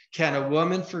you. Can a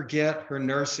woman forget her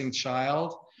nursing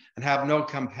child and have no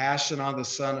compassion on the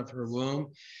son of her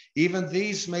womb? Even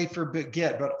these may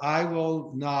forget, but I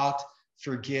will not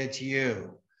forget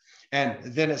you. And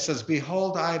then it says,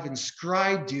 behold, I have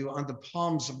inscribed you on the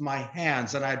palms of my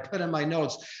hands. And I put in my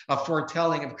notes a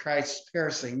foretelling of Christ's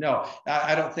piercing. No,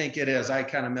 I don't think it is. I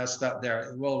kind of messed up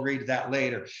there. We'll read that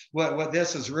later. What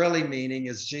this is really meaning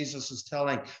is Jesus is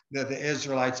telling the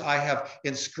Israelites, I have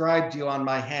inscribed you on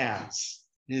my hands.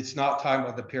 It's not talking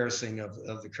about the piercing of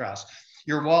the cross.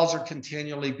 Your walls are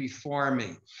continually before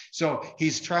me. So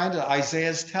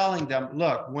Isaiah's telling them,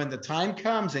 look, when the time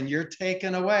comes and you're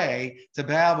taken away to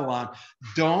Babylon,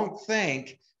 don't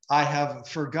think I have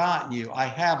forgotten you. I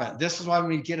haven't. This is why when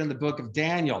we get in the book of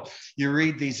Daniel, you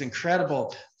read these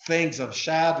incredible things of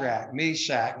Shadrach,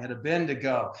 Meshach, and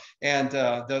Abednego, and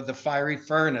the fiery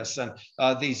furnace, and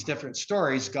these different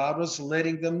stories. God was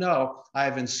letting them know, I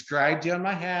have inscribed you on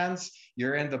my hands.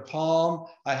 You're in the palm.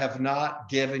 I have not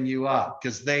given you up,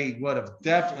 because they would have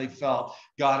definitely felt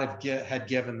God had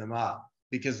given them up.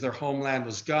 because their homeland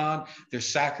was gone, their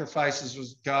sacrifices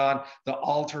was gone, the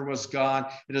altar was gone.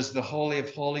 It is the Holy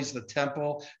of Holies, the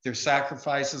temple. Their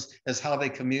sacrifices is how they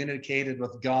communicated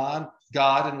with God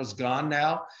and was gone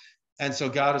now. And so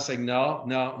God is saying, no,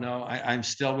 I'm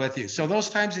still with you. So those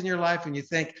times in your life when you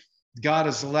think God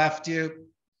has left you,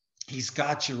 he's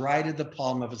got you right in the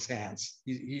palm of his hands.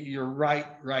 You're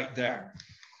right there.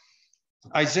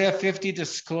 Isaiah 50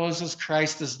 discloses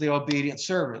Christ as the obedient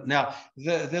servant. Now,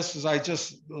 I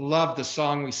just love the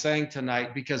song we sang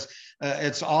tonight because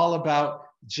it's all about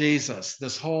Jesus.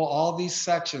 All these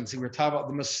sections, we were talking about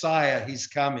the Messiah, he's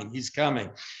coming.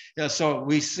 Yeah, so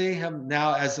we see him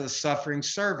now as a suffering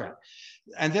servant.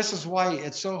 And this is why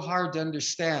it's so hard to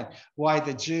understand why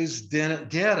the Jews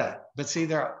did it. But see,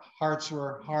 their hearts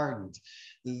were hardened.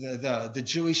 The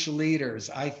Jewish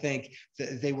leaders, I think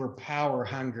they were power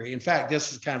hungry. In fact,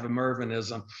 this is kind of a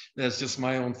Mervinism. That's just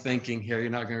my own thinking here.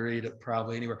 You're not going to read it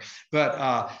probably anywhere. But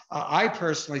I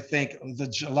personally think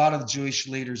a lot of the Jewish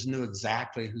leaders knew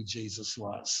exactly who Jesus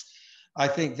was. I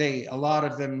think a lot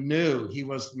of them knew he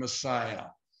was the Messiah.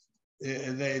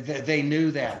 They knew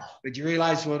that. But you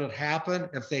realize what would happen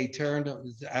if they turned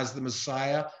as the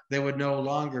Messiah? They would no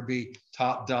longer be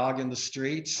top dog in the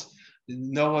streets.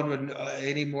 No one would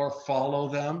anymore follow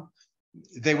them.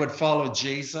 They would follow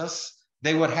Jesus.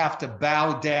 They would have to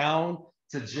bow down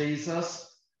to Jesus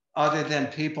other than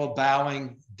people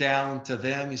bowing down to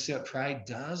them. You see what pride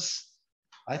does?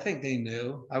 I think they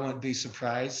knew. I wouldn't be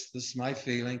surprised. This is my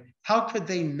feeling. How could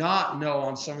they not know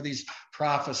on some of these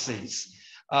prophecies?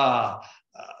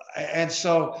 And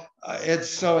so it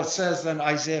says in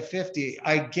Isaiah 50,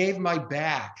 I gave my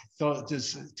back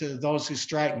to those who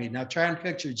strike me. Now try and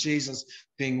picture Jesus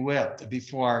being whipped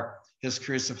before his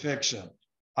crucifixion.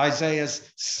 Isaiah is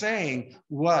saying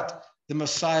what the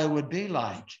Messiah would be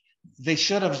like. They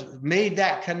should have made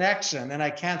that connection. And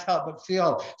I can't help but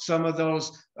feel some of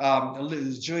those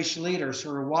Jewish leaders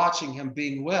who were watching him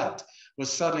being whipped was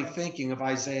suddenly thinking of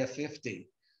Isaiah 50.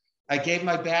 I gave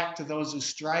my back to those who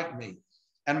strike me,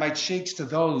 and my cheeks to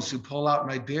those who pull out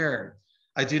my beard.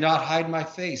 I do not hide my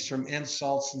face from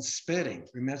insults and spitting.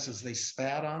 Remember, as they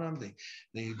spat on him,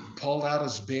 they pulled out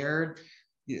his beard.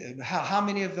 How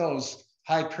many of those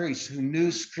high priests who knew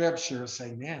scripture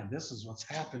say, man, this is what's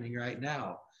happening right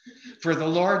now? For the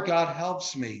Lord God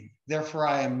helps me. Therefore,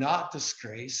 I am not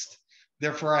disgraced.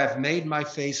 Therefore, I have made my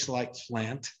face like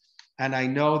flint, and I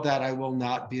know that I will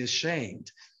not be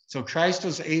ashamed. So Christ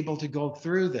was able to go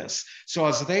through this. So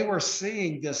as they were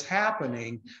seeing this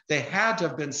happening, they had to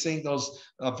have been seeing those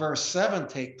verse 7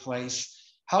 take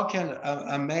place. How can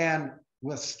a man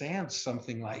withstand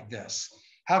something like this?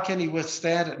 How can he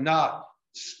withstand it, not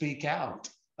speak out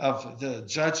of the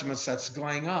judgments that's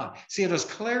going on? See, it was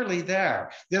clearly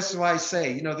there. This is why I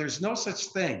say, there's no such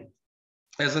thing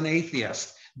as an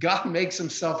atheist. God makes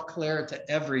himself clear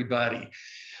to everybody.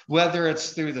 Whether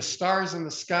it's through the stars in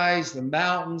the skies, the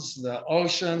mountains, the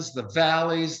oceans, the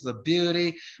valleys, the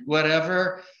beauty,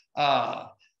 whatever,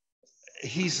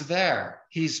 he's there.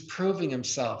 He's proving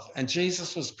himself. And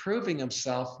Jesus was proving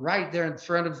himself right there in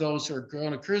front of those who are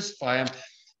going to crucify him.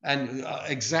 And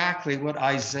exactly what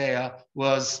Isaiah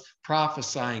was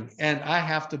prophesying. And I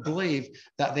have to believe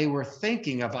that they were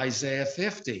thinking of Isaiah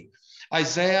 50.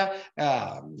 Isaiah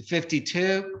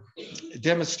 52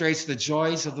 demonstrates the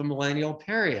joys of the millennial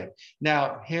period.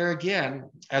 Now, here again,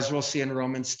 as we'll see in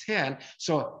Romans 10,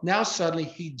 so now suddenly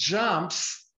he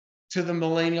jumps to the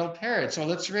millennial period. So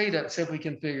let's read it, see if we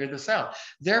can figure this out.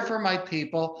 Therefore, my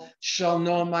people shall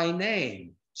know my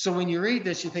name. So when you read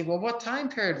this, you think, well, what time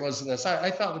period was this?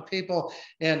 I thought the people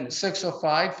in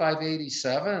 605,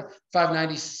 587,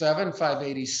 597,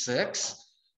 586,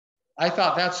 I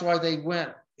thought that's why they went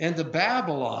into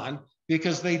Babylon,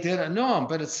 because they didn't know him.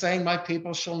 But it's saying my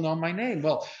people shall know my name.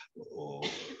 Well,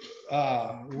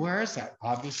 where is that?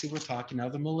 Obviously, we're talking now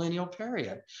the millennial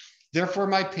period. Therefore,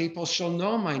 my people shall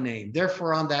know my name.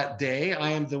 Therefore, on that day, I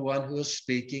am the one who is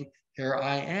speaking. Here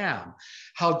I am.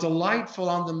 How delightful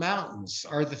on the mountains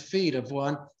are the feet of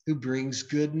one who brings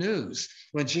good news.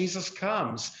 When Jesus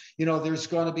comes, there's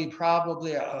going to be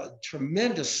probably a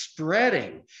tremendous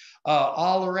spreading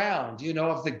all around,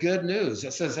 of the good news.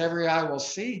 It says every eye will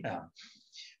see him.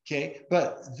 Okay,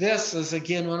 but this is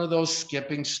again one of those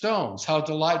skipping stones. How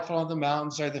delightful on the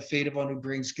mountains are the feet of one who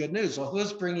brings good news. Well,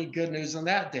 who's bringing good news on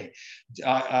that day?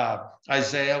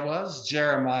 Isaiah was,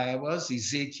 Jeremiah was,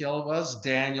 Ezekiel was,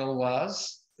 Daniel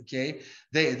was. Okay,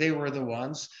 they were the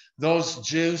ones. Those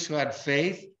Jews who had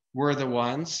faith were the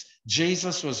ones.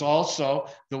 Jesus was also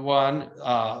the one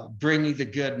bringing the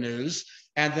good news.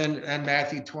 And then in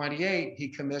Matthew 28, he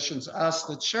commissions us,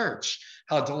 the church,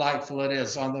 how delightful it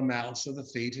is on the mountains of the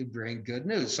feet who bring good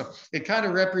news. So it kind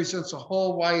of represents a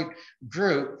whole wide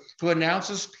group who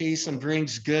announces peace and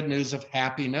brings good news of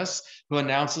happiness, who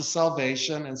announces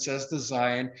salvation and says to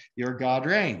Zion, your God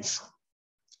reigns.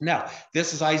 Now,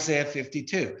 this is Isaiah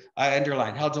 52. I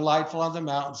underline, how delightful on the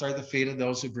mountains are the feet of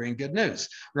those who bring good news.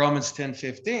 Romans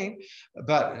 10:15,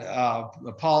 but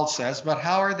Paul says, but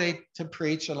how are they to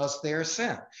preach unless they are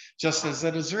sent? Just as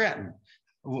it is written.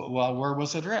 Well, where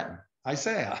was it written?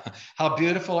 Isaiah. How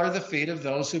beautiful are the feet of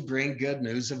those who bring good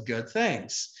news of good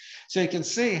things. So you can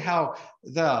see how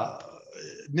the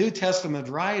New Testament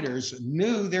writers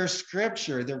knew their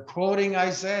scripture. They're quoting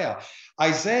Isaiah.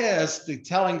 Isaiah is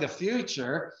telling the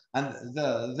future, and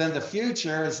then the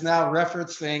future is now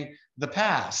referencing the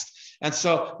past. And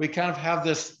so we kind of have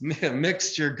this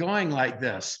mixture going like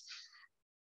this.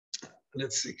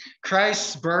 Let's see,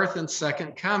 Christ's birth and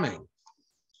second coming.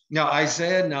 Now,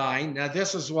 Isaiah 9, now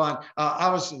this is one, I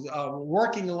was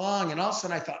working along and all of a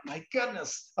sudden I thought, my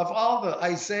goodness, of all the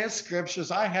Isaiah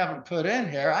scriptures I haven't put in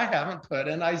here, I haven't put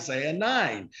in Isaiah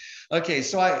 9. Okay,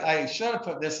 so I should have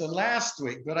put this in last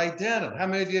week, but I didn't. How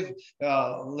many of you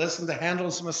listened to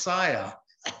Handel's Messiah?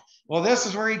 Well, this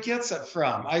is where he gets it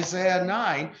from, Isaiah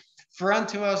 9. For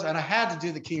unto us, and I had to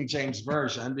do the King James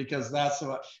Version because that's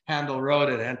what Handel wrote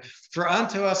it in. For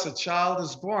unto us a child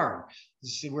is born. You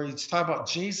see where he's talking about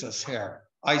Jesus here.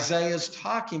 Isaiah is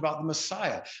talking about the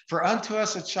Messiah. For unto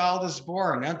us a child is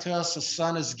born, unto us a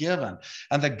son is given,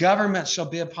 and the government shall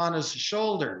be upon his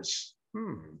shoulders.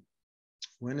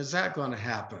 When is that going to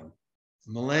happen?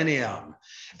 Millennium.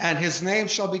 And his name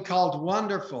shall be called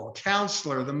Wonderful,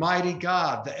 Counselor, the Mighty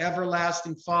God, the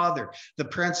Everlasting Father, the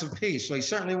Prince of Peace. So he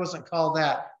certainly wasn't called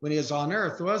that when he was on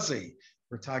earth, was he?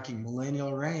 We're talking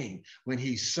millennial reign, when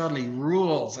he suddenly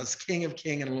rules as King of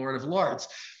Kings and Lord of Lords.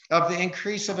 Of the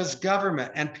increase of his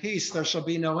government and peace, there shall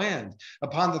be no end.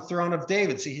 Upon the throne of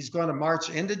David, see, he's going to march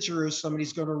into Jerusalem and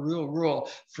he's going to rule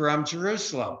from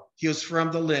Jerusalem. He was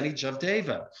from the lineage of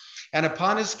David. And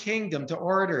upon his kingdom to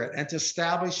order it and to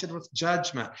establish it with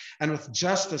judgment and with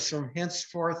justice from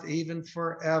henceforth even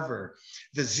forever.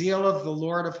 The zeal of the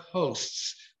Lord of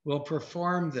hosts will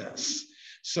perform this.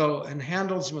 So in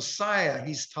Handel's Messiah,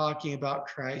 he's talking about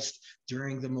Christ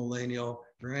during the millennial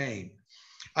reign.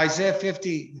 Isaiah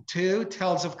 52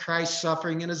 tells of Christ's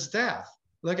suffering and his death.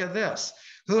 Look at this.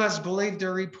 Who has believed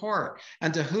a report,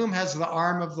 and to whom has the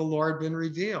arm of the Lord been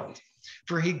revealed?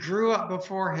 For he grew up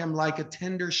before him like a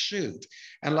tender shoot,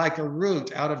 and like a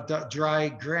root out of dry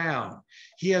ground.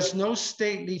 He has no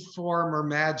stately form or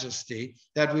majesty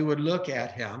that we would look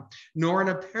at him, nor an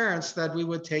appearance that we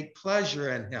would take pleasure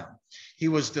in him. He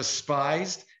was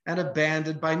despised and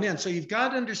abandoned by men. So you've got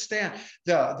to understand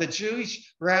the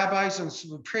Jewish rabbis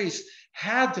and priests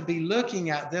had to be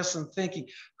looking at this and thinking,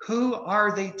 who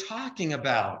are they talking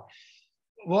about?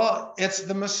 Well, it's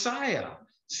the Messiah.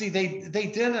 See,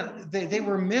 they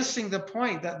were missing the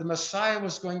point that the Messiah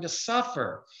was going to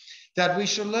suffer, that we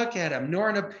should look at him, nor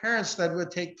an appearance that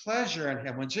would take pleasure in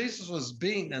him. When Jesus was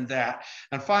beaten and that,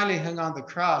 and finally hung on the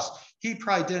cross, he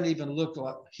probably didn't even look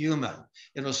like human.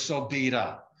 It was so beat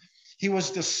up. He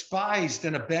was despised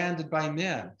and abandoned by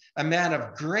men, a man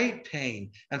of great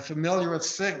pain and familiar with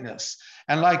sickness.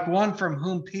 And like one from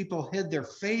whom people hid their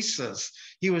faces,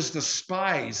 he was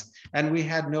despised, and we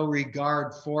had no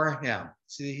regard for him.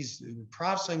 See, he's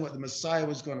prophesying what the Messiah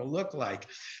was going to look like.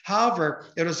 However,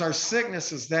 it was our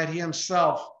sicknesses that he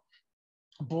himself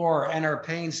bore and our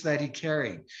pains that he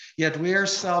carried. Yet we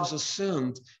ourselves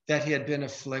assumed that he had been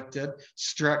afflicted,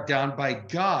 struck down by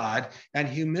God, and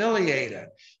humiliated.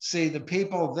 See, the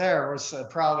people there was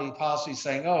probably possibly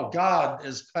saying, oh, God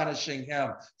is punishing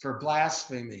him for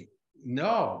blasphemy.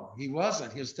 No, he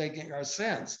wasn't. He was taking our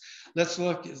sins. Let's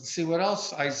look and see what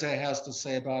else Isaiah has to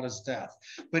say about his death.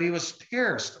 But he was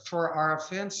pierced for our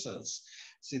offenses.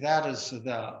 See, that is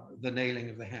the nailing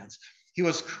of the hands. He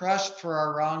was crushed for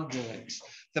our wrongdoings.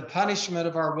 The punishment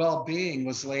of our well-being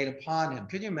was laid upon him.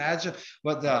 Can you imagine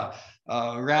what the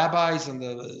rabbis and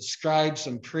the scribes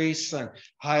and priests and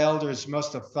high elders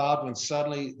must have thought when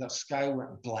suddenly the sky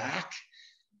went black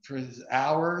for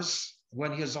hours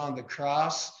when he was on the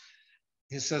cross?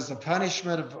 He says the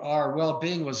punishment of our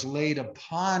well-being was laid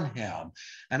upon him,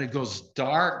 and it goes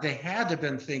dark. They had to have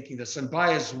been thinking this, and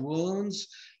by his wounds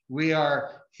we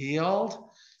are healed.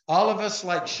 All of us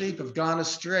like sheep have gone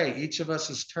astray. Each of us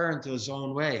has turned to his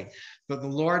own way. But the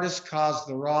Lord has caused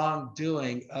the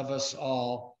wrongdoing of us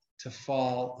all to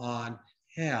fall on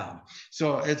him.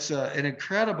 So it's an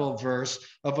incredible verse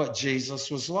of what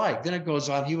Jesus was like. Then it goes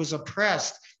on, he was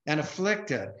oppressed and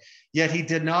afflicted, yet he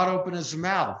did not open his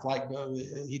mouth like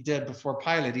he did before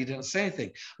Pilate. He didn't say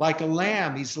anything. Like a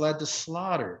lamb, he's led to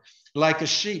slaughter. Like a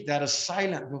sheep that is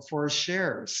silent before his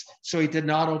shearers. So he did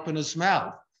not open his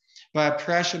mouth. By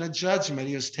oppression and judgment,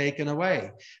 he was taken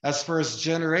away. As for his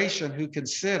generation, who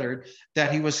considered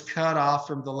that he was cut off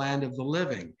from the land of the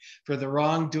living, for the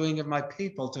wrongdoing of my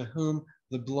people, to whom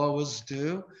the blow was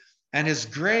due. And his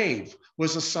grave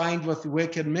was assigned with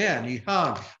wicked men. He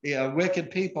hung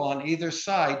wicked people on either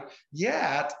side.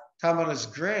 Yet, talking about his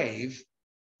grave,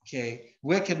 okay,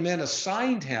 wicked men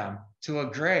assigned him to a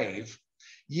grave.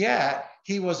 Yet,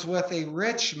 he was with a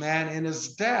rich man in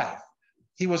his death.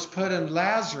 He was put in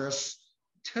Lazarus'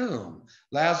 tomb.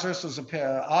 Lazarus was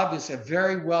obviously a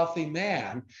very wealthy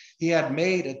man. He had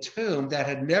made a tomb that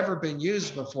had never been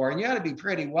used before. And you had to be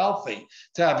pretty wealthy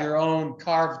to have your own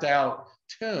carved out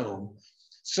tomb.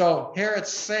 So here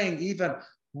it's saying even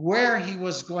where he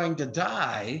was going to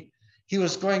die, he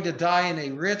was going to die in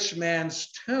a rich man's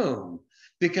tomb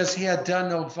because he had done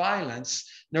no violence,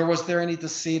 nor was there any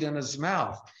deceit in his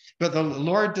mouth. But the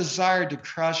Lord desired to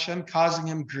crush him, causing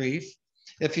him grief.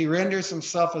 If he renders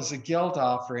himself as a guilt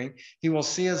offering, he will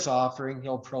see his offering,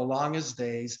 he'll prolong his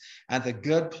days, and the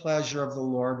good pleasure of the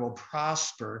Lord will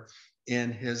prosper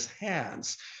in his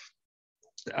hands.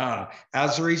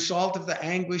 As a result of the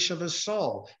anguish of his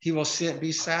soul, he will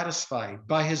be satisfied.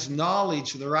 By his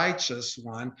knowledge, the righteous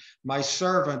one, my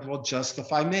servant, will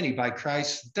justify many. By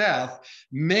Christ's death,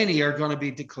 many are going to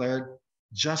be declared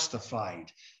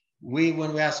justified.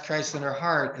 When we ask Christ in our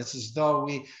heart, it's as though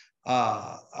we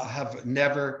have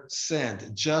never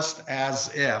sinned, just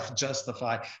as if,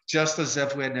 justify, just as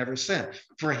if we had never sinned,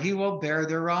 for he will bear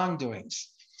their wrongdoings.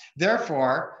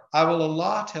 Therefore, I will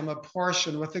allot him a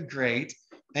portion with the great,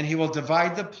 and he will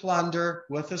divide the plunder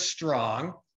with the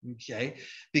strong, okay,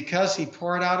 because he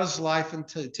poured out his life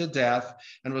to death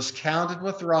and was counted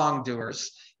with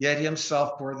wrongdoers, yet he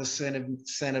himself bore the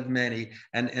sin of many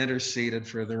and interceded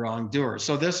for the wrongdoers.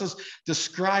 So this is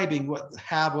describing what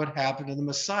happened to the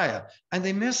Messiah, and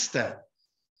they missed it.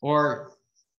 Or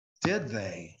did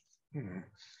they?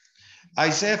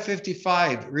 Isaiah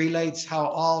 55 relates how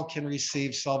all can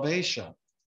receive salvation.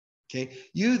 Okay,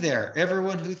 you there,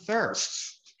 everyone who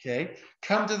thirsts, okay,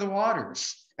 come to the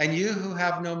waters. And you who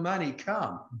have no money,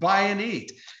 come, buy and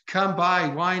eat. Come buy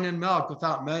wine and milk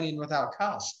without money and without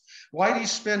cost. Why do you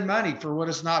spend money for what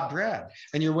is not bread,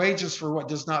 and your wages for what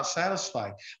does not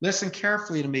satisfy? Listen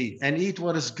carefully to me and eat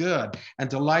what is good, and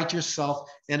delight yourself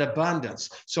in abundance.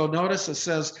 So notice it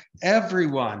says,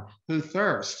 everyone who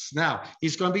thirsts. Now,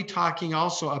 he's going to be talking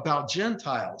also about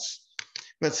Gentiles.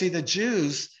 But see, the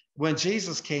Jews, when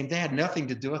Jesus came, they had nothing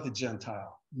to do with the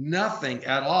Gentile. Nothing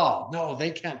at all. No, they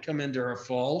can't come into our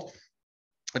fold.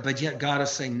 But yet God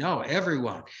is saying, no,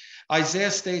 everyone.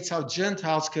 Isaiah states how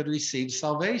Gentiles could receive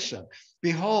salvation.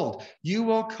 Behold, you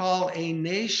will call a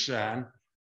nation,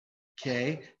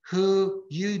 okay, who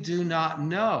you do not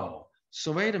know.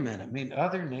 So wait a minute. I mean,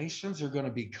 other nations are going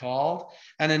to be called,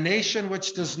 and a nation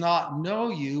which does not know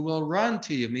you will run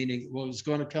to you, meaning it's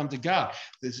going to come to God.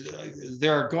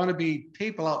 There are going to be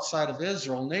people outside of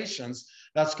Israel, nations,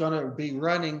 that's going to be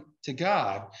running to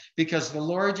God, because the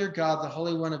Lord your God, the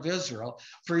Holy One of Israel,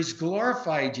 for he's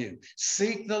glorified you.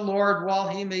 Seek the Lord while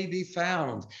he may be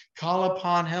found. Call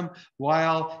upon him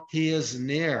while he is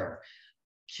near.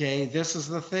 Okay, this is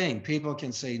the thing. People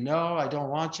can say, no, I don't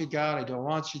want you, God. I don't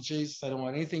want you, Jesus. I don't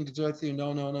want anything to do with you.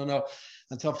 No, no, no, no.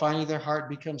 Until finally their heart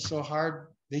becomes so hard,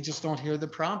 they just don't hear the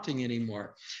prompting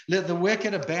anymore. Let the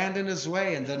wicked abandon his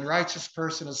way, and the righteous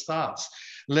person his thoughts.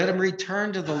 Let him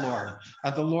return to the Lord,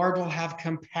 and the Lord will have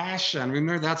compassion.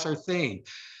 Remember, that's our theme.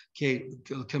 Okay,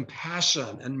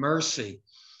 compassion and mercy.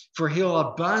 For he'll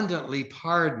abundantly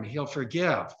pardon. He'll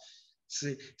forgive.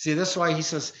 See, this is why he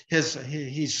says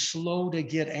he's slow to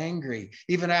get angry.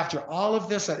 Even after all of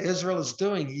this that Israel is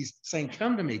doing, he's saying,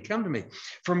 come to me, come to me.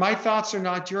 For my thoughts are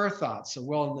not your thoughts, a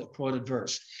well-quoted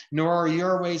verse, nor are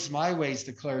your ways my ways,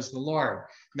 declares the Lord.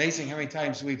 Amazing how many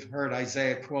times we've heard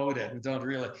Isaiah quoted and don't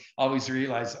really always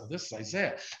realize, oh, this is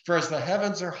Isaiah. For as the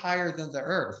heavens are higher than the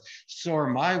earth, so are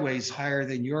my ways higher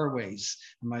than your ways,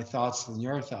 and my thoughts than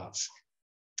your thoughts.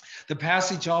 The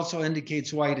passage also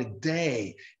indicates why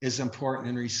today is important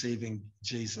in receiving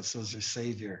Jesus as your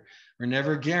Savior. We're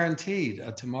never guaranteed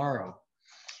a tomorrow.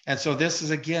 And so this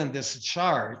is, again, this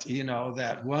chart,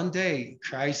 that one day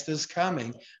Christ is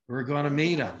coming. We're going to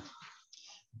meet him.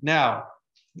 Now,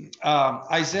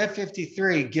 Isaiah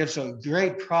 53 gives a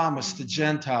great promise to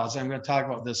Gentiles. I'm going to talk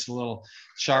about this little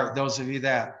chart. Those of you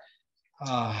that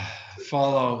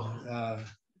follow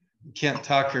Kent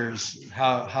Tucker's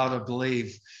How to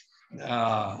Believe,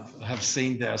 have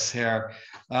seen this here.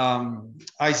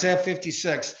 Isaiah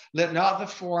 56, let not the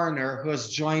foreigner who has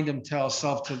joined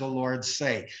himself to the Lord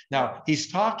say. Now,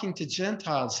 he's talking to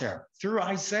Gentiles here. Through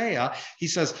Isaiah, he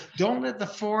says, don't let the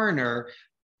foreigner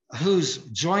who's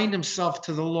joined himself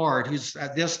to the Lord, who's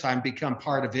at this time become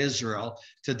part of Israel,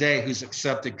 today who's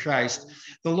accepted Christ,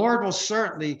 the Lord will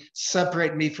certainly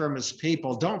separate me from his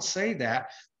people. Don't say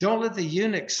that. Don't let the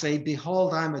eunuch say,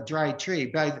 behold, I'm a dry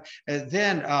tree.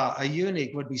 Then a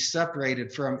eunuch would be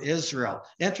separated from Israel.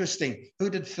 Interesting. Who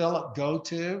did Philip go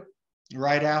to?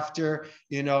 Right after,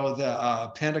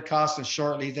 the Pentecost, and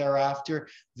shortly thereafter,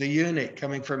 the eunuch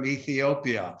coming from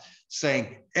Ethiopia,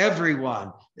 saying,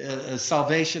 everyone,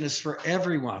 salvation is for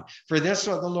everyone. For this,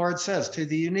 what the Lord says, to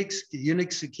the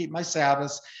eunuchs who keep my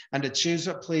Sabbaths and to choose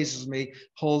what pleases me,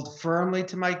 hold firmly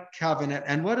to my covenant.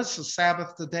 And what is the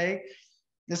Sabbath today?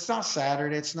 It's not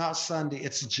Saturday, it's not Sunday,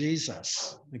 it's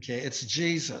Jesus. Okay, it's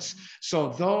Jesus. So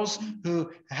those who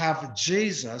have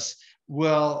Jesus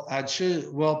will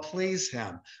please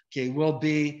him. Okay, will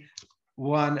be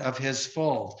one of his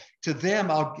fold. To them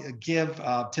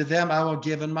I will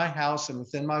give in my house and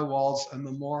within my walls a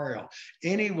memorial.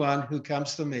 Anyone who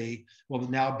comes to me will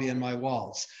now be in my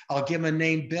walls. I'll give them a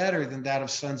name better than that of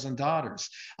sons and daughters.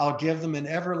 I'll give them an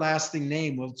everlasting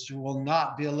name which will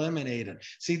not be eliminated.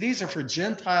 See, these are for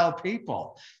Gentile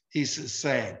people, he's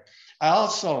saying.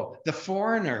 Also, the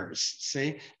foreigners,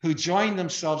 see, who join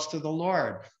themselves to the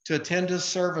Lord to attend his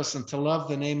service and to love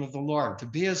the name of the Lord, to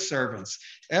be his servants.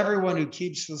 Everyone who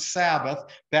keeps the Sabbath,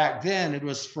 back then it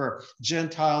was for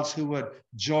Gentiles who would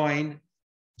join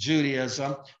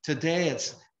Judaism. Today,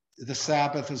 the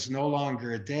Sabbath is no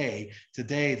longer a day.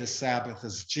 Today, the Sabbath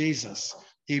is Jesus.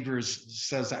 Hebrews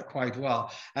says that quite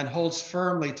well, and holds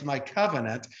firmly to my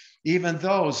covenant. Even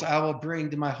those I will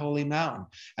bring to my holy mountain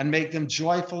and make them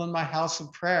joyful in my house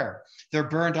of prayer. Their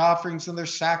burnt offerings and their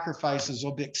sacrifices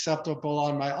will be acceptable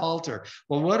on my altar.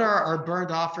 Well, what are our burnt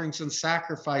offerings and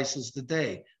sacrifices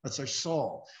today? That's our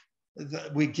soul.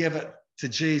 We give it to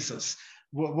Jesus.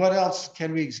 What else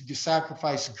can we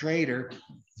sacrifice greater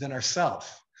than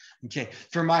ourselves? Okay,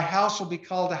 for my house will be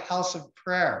called a house of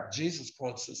prayer. Jesus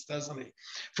quotes this, doesn't he?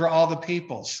 For all the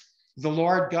peoples. The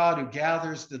Lord God who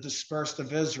gathers the dispersed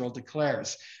of Israel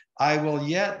declares, I will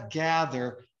yet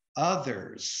gather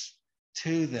others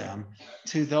to them,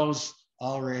 to those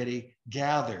already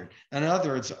gathered. In other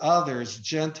words, others,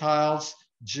 Gentiles,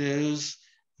 Jews,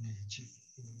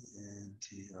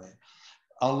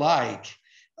 alike,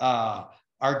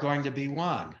 are going to be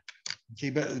one. Okay,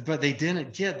 but they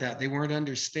didn't get that. They weren't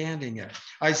understanding it.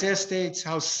 Isaiah states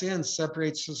how sin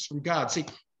separates us from God. See,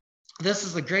 this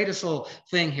is the greatest little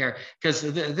thing here, because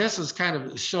this is kind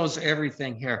of shows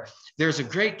everything here. There's a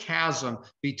great chasm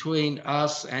between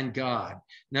us and God.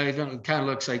 Now, it kind of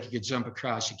looks like you could jump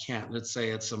across. You can't. Let's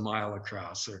say it's a mile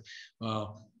across, or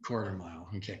quarter mile.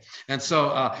 Okay. And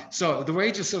so the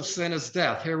wages of sin is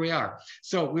death. Here we are.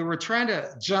 So we were trying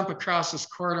to jump across this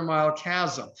quarter mile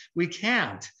chasm. We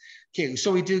can't. Okay.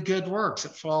 So we do good works.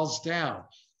 It falls down.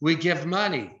 We give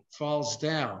money, falls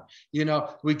down.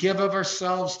 We give of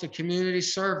ourselves to community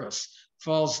service,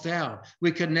 falls down.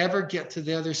 We could never get to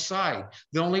the other side.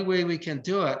 The only way we can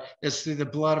do it is through the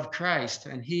blood of Christ,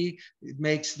 and he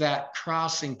makes that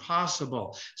crossing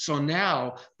possible. So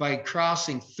now, by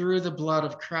crossing through the blood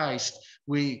of Christ,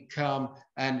 we come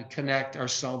and connect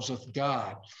ourselves with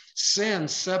God. Sin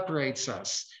separates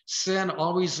us. Sin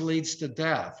always leads to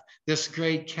death. This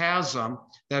great chasm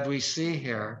that we see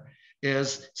here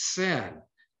is sin.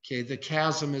 Okay, the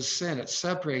chasm is sin. It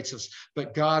separates us,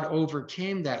 but God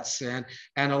overcame that sin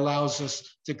and allows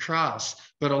us to cross.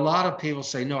 But a lot of people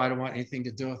say, no, I don't want anything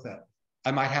to do with it. I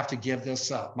might have to give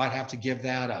this up, might have to give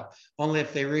that up. Only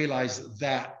if they realize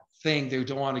that thing they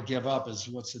don't want to give up is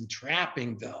what's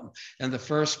entrapping them in the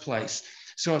first place.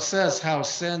 So it says how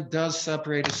sin does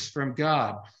separate us from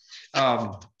God.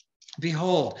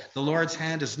 Behold, the Lord's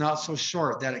hand is not so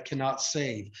short that it cannot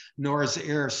save, nor his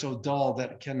ear so dull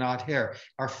that it cannot hear.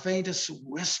 Our faintest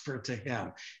whisper to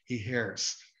him, he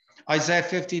hears. Isaiah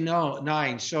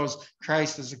 59 shows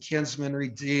Christ as a kinsman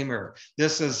redeemer.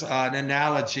 This is an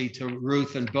analogy to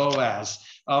Ruth and Boaz.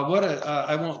 I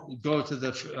won't go to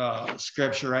the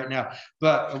scripture right now,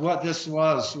 but what this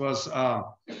was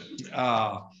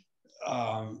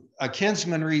a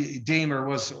kinsman redeemer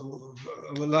was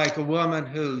like a woman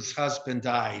whose husband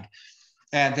died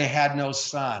and they had no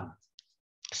son.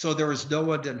 So there was no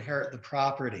one to inherit the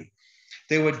property.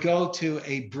 They would go to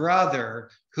a brother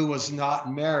who was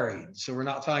not married. So we're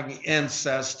not talking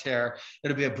incest here.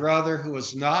 It'll be a brother who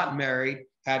was not married,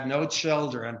 had no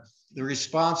children. The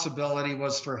responsibility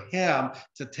was for him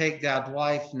to take that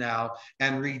wife now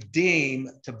and redeem,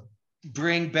 to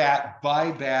bring back,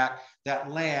 buy back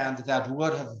that land that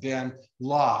would have been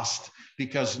lost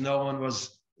because no one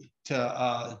was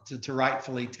to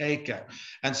rightfully take it.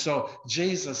 And so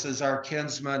Jesus is our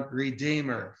kinsman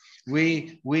redeemer.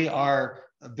 We are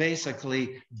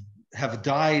basically have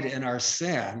died in our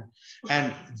sin,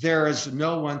 and there is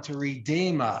no one to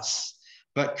redeem us.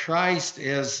 But Christ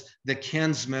is the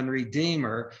kinsman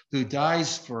redeemer who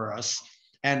dies for us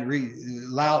and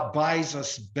buys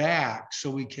us back so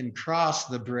we can cross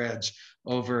the bridge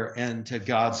over into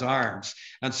God's arms.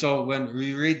 And so when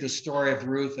we read the story of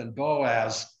Ruth and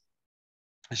Boaz,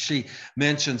 she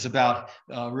mentions about,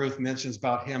 Ruth mentions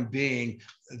about him being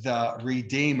the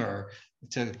redeemer,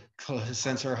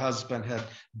 since her husband had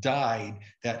died,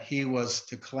 that he was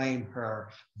to claim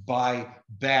her, buy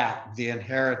back the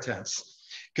inheritance.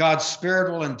 God's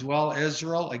Spirit will indwell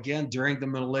Israel again during the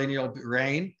millennial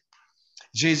reign.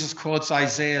 Jesus quotes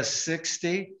Isaiah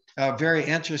 60, a very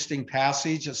interesting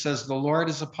passage. It says, "The Lord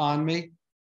is upon me,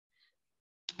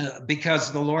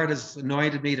 because the Lord has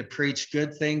anointed me to preach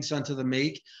good things unto the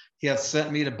meek. He hath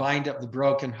sent me to bind up the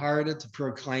brokenhearted, to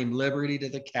proclaim liberty to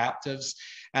the captives,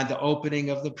 and the opening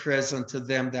of the prison to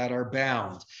them that are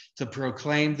bound, to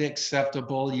proclaim the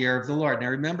acceptable year of the Lord." Now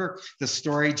remember the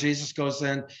story. Jesus goes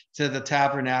in to the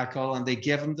tabernacle and they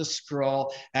give him the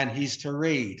scroll and he's to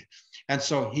read. And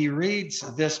so he reads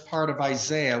this part of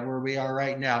Isaiah where we are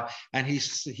right now, and he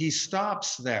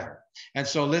stops there. And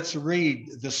so let's read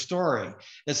the story.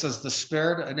 It says, "The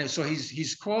Spirit," and so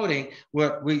he's quoting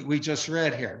what we just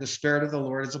read here. "The Spirit of the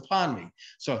Lord is upon me."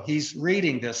 So he's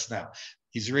reading this now.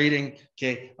 He's reading,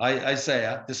 okay,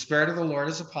 Isaiah, "The Spirit of the Lord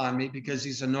is upon me because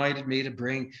he's anointed me to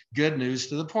bring good news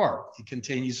to the poor." He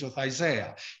continues with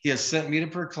Isaiah. "He has sent me to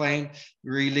proclaim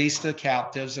release to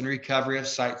captives and recovery of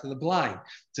sight to the blind,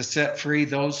 to set free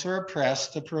those who are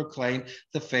oppressed, to proclaim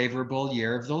the favorable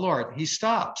year of the Lord." He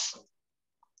stops.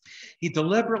 He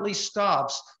deliberately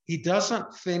stops. He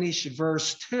doesn't finish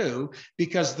verse 2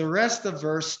 because the rest of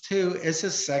verse 2 is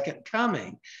his second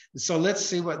coming. So let's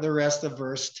see what the rest of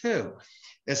verse 2.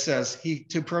 It says,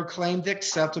 to proclaim the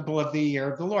acceptable of the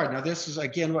year of the Lord. Now, this is,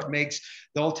 again, what makes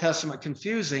the Old Testament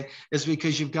confusing, is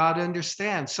because you've got to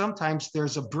understand sometimes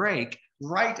there's a break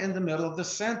right in the middle of the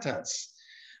sentence.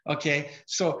 Okay,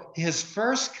 so his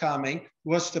first coming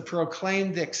was to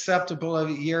proclaim the acceptable of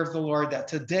the year of the Lord, that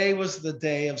today was the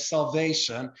day of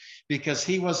salvation because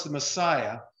he was the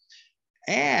Messiah.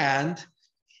 And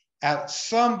at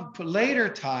some later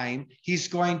time, he's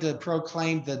going to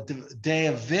proclaim the day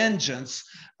of vengeance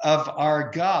of our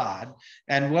God.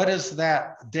 And what is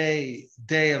that day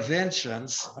of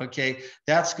vengeance? Okay,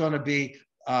 that's going to be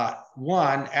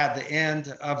one at the end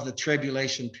of the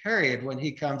tribulation period, when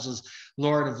he comes as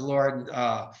Lord of Lords,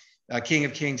 King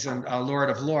of Kings and Lord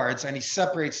of Lords, and he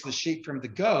separates the sheep from the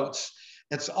goats.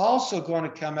 It's also going to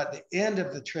come at the end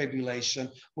of the tribulation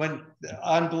when the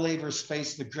unbelievers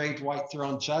face the great white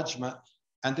throne judgment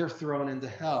and they're thrown into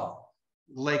hell,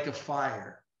 lake of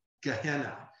fire,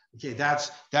 Gehenna. Okay,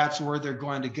 that's where they're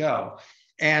going to go.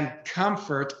 And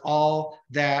comfort all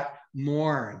that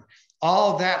mourn.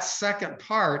 All that second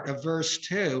part of verse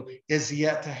 2 is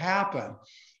yet to happen.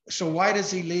 So why does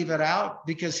he leave it out?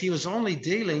 Because he was only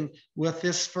dealing with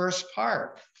this first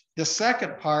part. The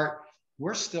second part,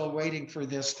 we're still waiting for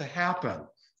this to happen.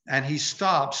 And he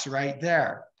stops right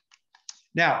there.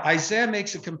 Now, Isaiah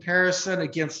makes a comparison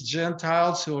against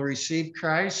Gentiles who will receive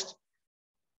Christ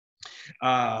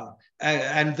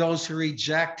and those who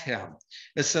reject him.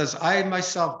 It says, I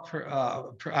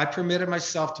permitted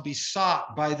myself to be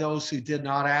sought by those who did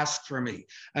not ask for me.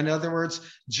 In other words,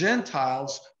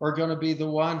 Gentiles are going to be the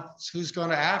one who's going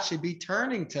to actually be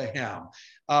turning to him.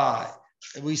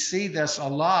 We see this a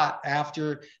lot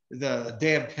after the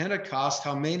day of Pentecost,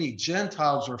 how many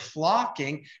Gentiles were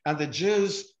flocking and the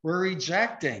Jews were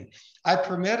rejecting. I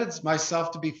permitted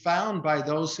myself to be found by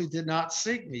those who did not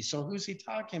seek me. So who's he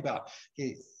talking about?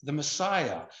 Okay, the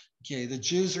Messiah. Okay, the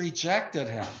Jews rejected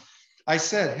him. I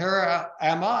said, here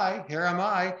am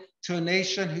I to a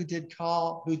nation who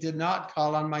did not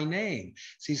call on my name.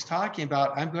 So he's talking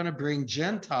about, I'm going to bring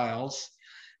Gentiles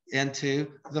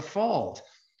into the fold.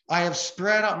 I have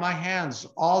spread out my hands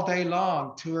all day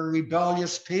long to a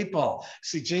rebellious people.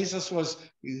 See, Jesus was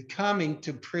coming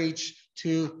to preach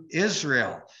to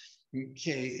Israel.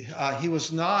 Okay, he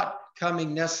was not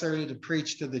coming necessarily to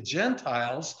preach to the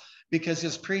Gentiles, because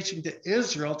he's preaching to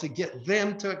Israel to get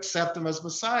them to accept him as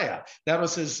Messiah. That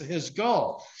was his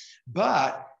goal.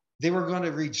 But they were going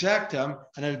to reject him,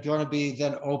 and it was going to be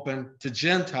then open to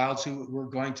Gentiles who were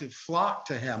going to flock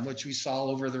to him, which we saw all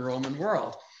over the Roman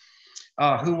world.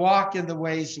 Who walk in the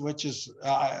ways which is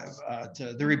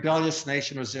the rebellious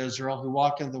nation was Israel, who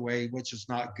walk in the way which is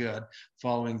not good,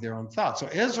 following their own thoughts. So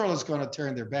Israel is going to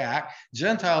turn their back.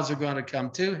 Gentiles are going to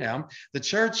come to him. The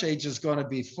church age is going to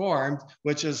be formed,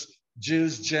 which is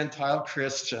Jews, Gentile,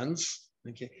 Christians.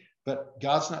 Okay, but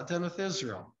God's not done with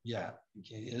Israel yet.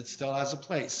 Okay, it still has a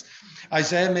place.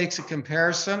 Isaiah makes a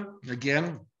comparison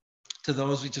again to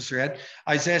those we just read.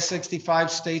 Isaiah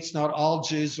 65 states not all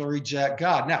Jews will reject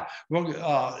God. Now,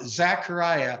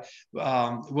 Zechariah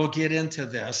will get into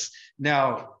this.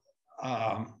 Now,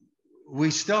 we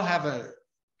still have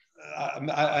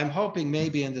I'm hoping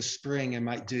maybe in the spring I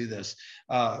might do this,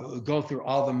 go through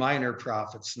all the minor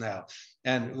prophets now.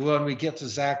 And when we get to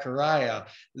Zechariah,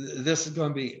 this is going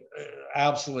to be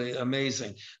absolutely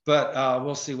amazing. But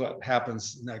we'll see what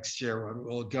happens next year when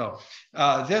we'll go.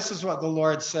 This is what the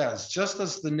Lord says. Just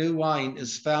as the new wine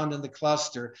is found in the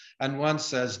cluster, and one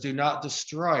says, do not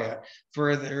destroy it,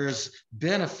 for there's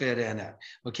benefit in it.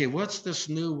 Okay, what's this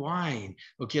new wine?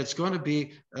 Okay, it's going to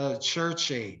be a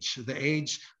church age, the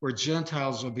age where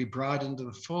Gentiles will be brought into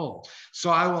the fold. So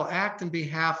I will act in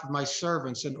behalf of my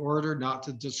servants in order not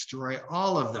to destroy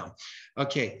all of them.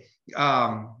 Okay.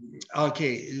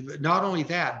 Okay, not only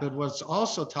that, but what's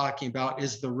also talking about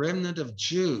is the remnant of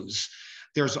Jews.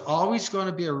 There's always going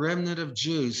to be a remnant of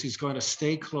Jews who's going to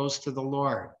stay close to the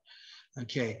Lord.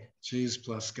 Okay, Jews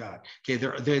plus God. Okay,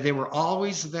 they were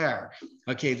always there.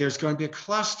 Okay, there's going to be a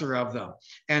cluster of them.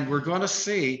 And we're going to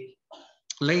see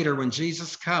later when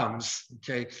Jesus comes,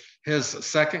 okay, his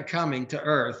second coming to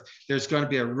earth, there's going to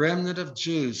be a remnant of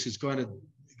Jews who's going to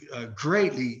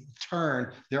greatly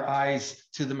turn their eyes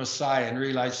to the Messiah and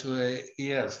realize who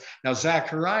he is. Now,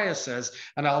 Zechariah says,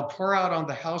 and I'll pour out on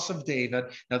the house of David.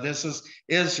 Now, this is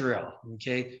Israel,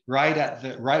 okay,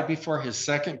 right before his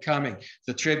second coming.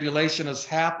 The tribulation has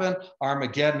happened.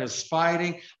 Armageddon is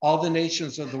fighting. All the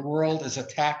nations of the world is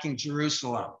attacking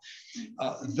Jerusalem.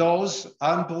 Those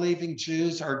unbelieving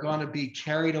Jews are going to be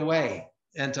carried away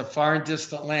into far and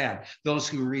distant land. Those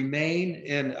who remain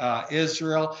in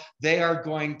Israel, they are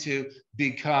going to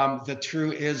become the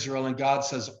true Israel. And God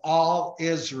says, all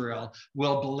Israel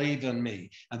will believe in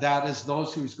me. And that is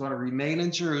those who's going to remain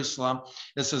in Jerusalem.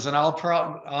 It says, and I'll pour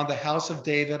out on the house of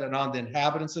David and on the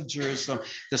inhabitants of Jerusalem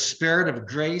the spirit of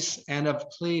grace and of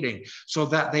pleading, so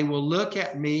that they will look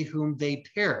at me whom they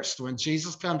pierced. When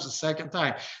Jesus comes a second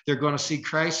time, they're going to see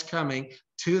Christ coming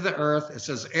to the earth. It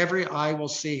says every eye will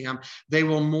see him. They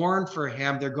will mourn for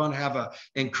him. They're going to have an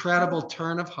incredible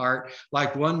turn of heart,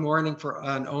 like one mourning for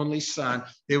an only son.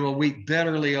 They will weep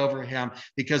bitterly over him,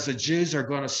 because the Jews are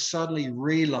going to suddenly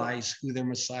realize who their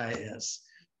Messiah is.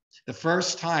 The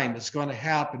first time it's going to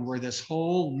happen where this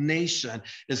whole nation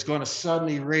is going to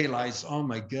suddenly realize, oh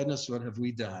my goodness, what have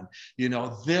we done? You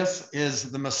know, this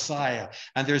is the Messiah.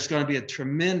 And there's going to be a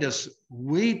tremendous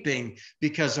weeping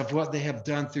because of what they have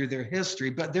done through their history,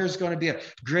 but there's going to be a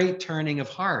great turning of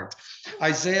heart.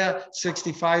 Isaiah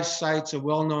 65 cites a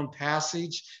well-known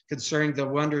passage concerning the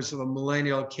wonders of the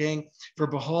millennial king. For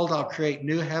behold, I'll create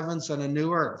new heavens and a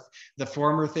new earth. The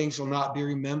former things will not be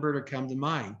remembered or come to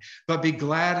mind, but be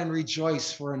glad and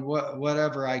rejoice for in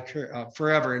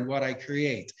forever in what I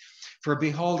create. For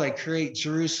behold, I create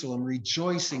Jerusalem,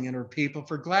 rejoicing in her people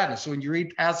for gladness. So when you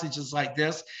read passages like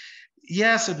this,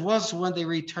 yes, it was when they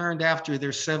returned after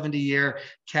their 70-year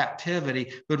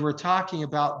captivity, but we're talking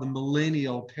about the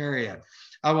millennial period.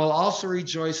 I will also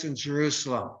rejoice in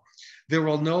Jerusalem. There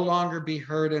will no longer be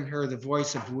heard in her the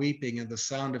voice of weeping and the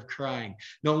sound of crying.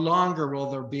 No longer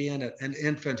will there be in it an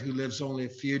infant who lives only a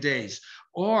few days,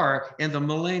 or in the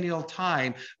millennial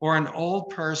time, or an old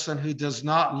person who does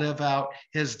not live out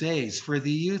his days. For the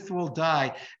youth will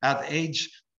die at the age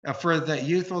of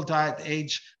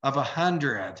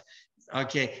 100.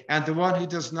 Okay, and the one who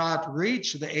does not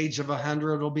reach the age of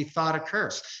 100 will be thought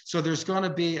accursed. So there's going to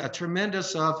be a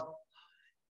tremendous of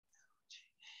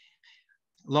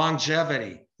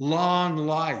longevity. Long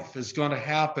life is going to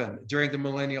happen during the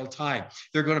millennial time.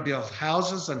 They're going to build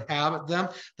houses, inhabit them.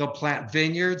 They'll plant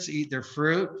vineyards, eat their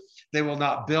fruit. They will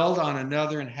not build on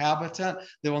another inhabitant.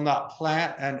 They will not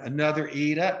plant and another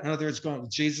eat it. In other words,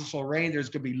 Jesus will reign. There's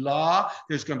going to be law.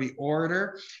 There's going to be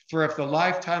order. For if the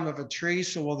lifetime of a tree,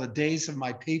 so will the days of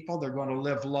my people. They're going to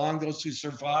live long, those who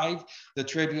survive the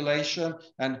tribulation.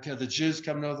 And the Jews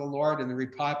come to know the Lord and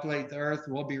repopulate the earth.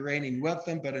 We'll be reigning with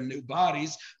them, but in new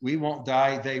bodies. We won't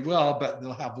die. they will, but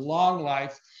they'll have long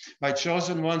life. My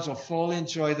chosen ones will fully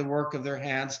enjoy the work of their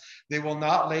hands. They will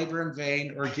not labor in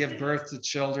vain or give birth to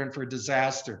children for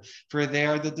disaster, for they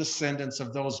are the descendants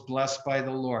of those blessed by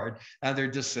the Lord, and their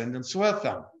descendants with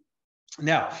them.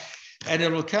 Now, and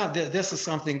it will come, this is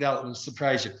something that will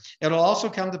surprise you. It'll also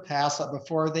come to pass that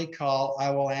before they call,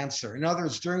 I will answer. In other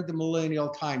words, during the millennial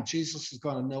time, Jesus is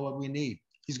going to know what we need.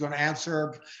 He's going to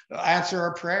answer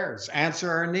our prayers,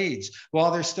 answer our needs.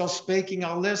 While they're still speaking,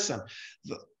 I'll listen.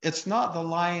 It's not the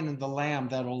lion and the lamb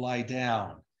that will lie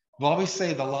down. While we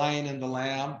say the lion and the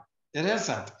lamb, it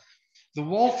isn't. The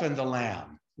wolf and the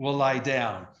lamb will lie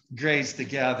down, graze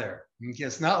together.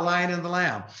 It's not lion and the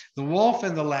lamb. The wolf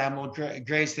and the lamb will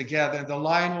graze together. The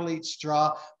lion will eat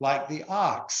straw like the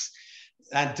ox,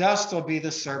 and dust will be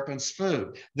the serpent's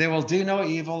food. They will do no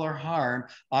evil or harm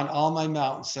on all my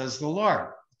mountains, says the Lord.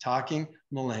 Talking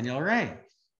millennial reign.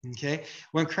 Okay.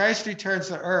 When Christ returns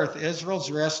to earth,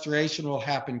 Israel's restoration will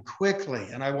happen quickly.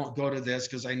 And I won't go to this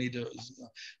because I need to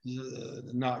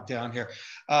knock down here.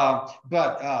 But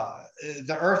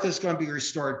the earth is going to be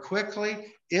restored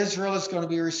quickly. Israel is going to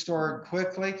be restored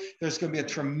quickly. There's going to be a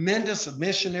tremendous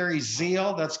missionary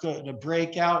zeal that's going to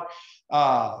break out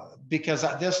because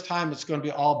at this time it's going to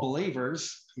be all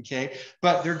believers. Okay,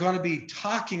 but they're going to be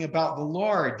talking about the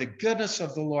Lord, the goodness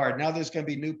of the Lord. Now there's going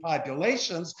to be new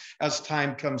populations as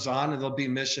time comes on, and there'll be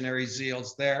missionary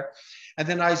zeals there. And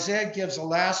then Isaiah gives a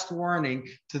last warning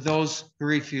to those who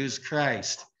refuse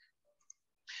Christ.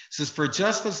 It says, for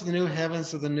just as the new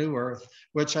heavens and the new earth,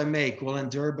 which I make, will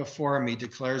endure before me,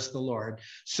 declares the Lord,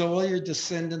 so will your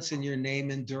descendants in your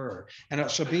name endure. And it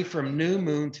shall be from new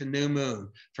moon to new moon,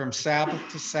 from Sabbath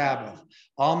to Sabbath.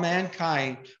 All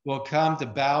mankind will come to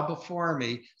bow before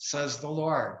me, says the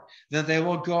Lord. Then they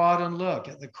will go out and look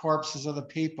at the corpses of the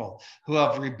people who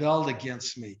have rebelled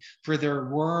against me, for their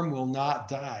worm will not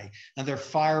die, and their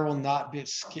fire will not be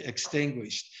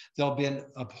extinguished. There'll be an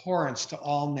abhorrence to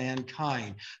all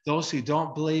mankind. Those who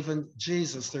don't believe in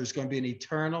Jesus, there's going to be an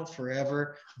eternal,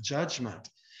 forever judgment.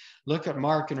 Look at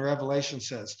Mark and Revelation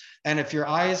says, and if your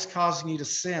eye is causing you to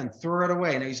sin, throw it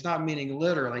away. Now, he's not meaning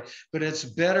literally, but it's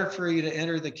better for you to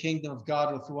enter the kingdom of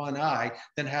God with one eye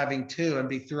than having two and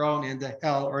be thrown into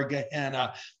hell or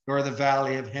Gehenna or the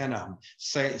valley of Hinnom.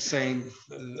 Same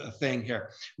thing here,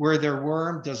 where their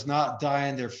worm does not die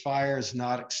and their fire is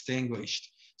not extinguished.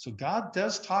 So God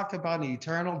does talk about an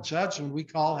eternal judgment we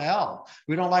call hell.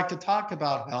 We don't like to talk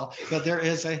about hell, but there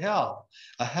is a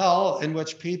hell in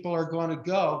which people are going to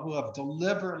go who have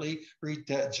deliberately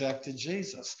rejected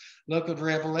Jesus. Look what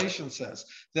Revelation says.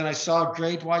 Then I saw a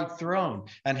great white throne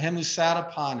and him who sat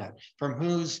upon it, from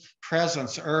whose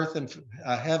presence earth and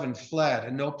heaven fled,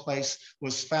 and no place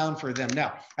was found for them.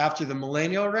 Now, after the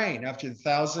millennial reign, after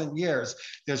 1,000 years,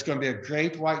 there's going to be a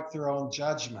great white throne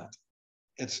judgment.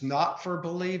 It's not for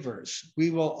believers.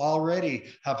 We will already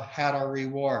have had our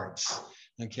rewards.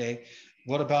 Okay.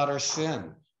 What about our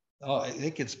sin? Oh,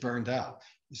 it gets burned out.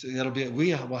 So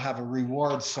we will have a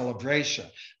reward celebration.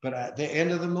 But at the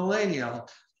end of the millennial,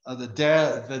 the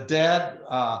dead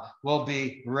will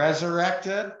be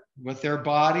resurrected with their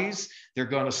bodies. They're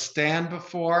going to stand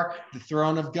before the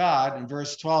throne of God. And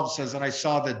verse 12 says, and I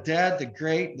saw the dead, the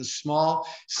great, the small,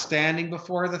 standing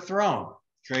before the throne.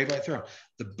 Great white throne.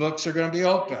 The books are going to be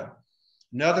open.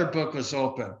 Another book was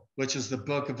open, which is the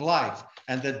book of life.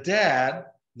 And the dead,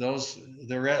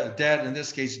 the dead in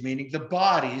this case, meaning the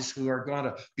bodies who are going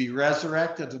to be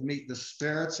resurrected to meet the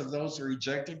spirits of those who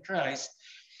rejected Christ,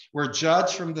 were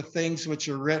judged from the things which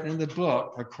are written in the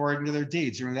book according to their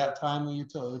deeds. Remember that time when you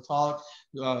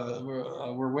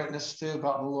were witness to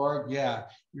about the Lord? Yeah.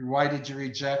 Why did you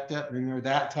reject it? Remember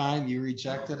that time you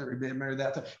rejected it? Remember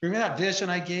that time? Remember that vision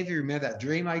I gave you? Remember that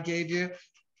dream I gave you?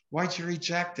 Why'd you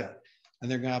reject it?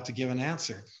 And they're going to have to give an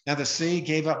answer. Now the sea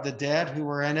gave up the dead who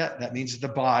were in it. That means the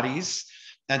bodies.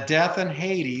 And death and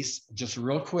Hades, just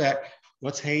real quick.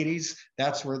 What's Hades?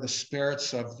 That's where the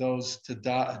spirits of those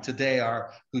today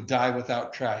are who die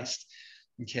without Christ.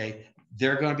 Okay,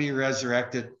 they're going to be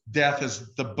resurrected. Death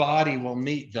is the body will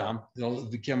meet them. They'll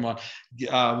become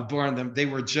born them. They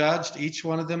were judged, each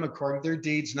one of them according to their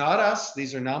deeds, not us.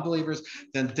 These are non-believers.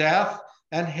 Then death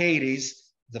and Hades,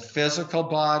 the physical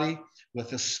body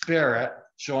with the spirit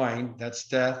joined. That's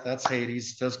death. That's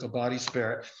Hades, physical body,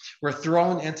 spirit. Were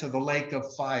thrown into the lake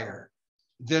of fire.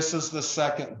 This is the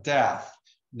second death,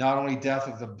 not only death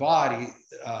of the body,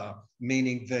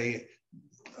 meaning the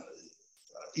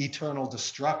eternal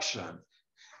destruction,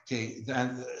 okay,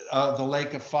 and the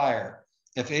lake of fire.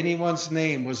 If anyone's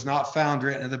name was not found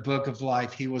written in the book of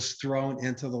life, he was thrown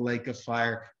into the lake of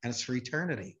fire, and it's for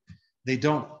eternity. They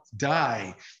don't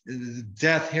die.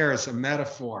 Death here is a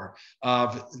metaphor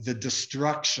of the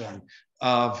destruction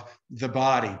of the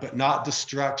body, but not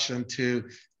destruction to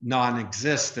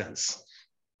non-existence.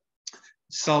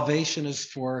 Salvation is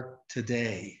for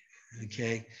today,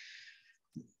 okay?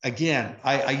 Again,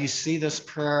 you see this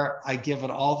prayer, I give it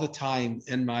all the time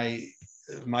in my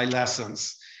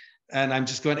lessons. And I'm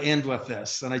just going to end with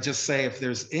this. And I just say, if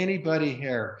there's anybody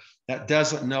here that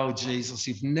doesn't know Jesus,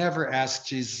 you've never asked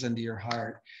Jesus into your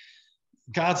heart,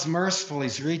 God's merciful.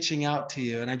 He's reaching out to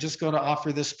you. And I'm just going to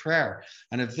offer this prayer.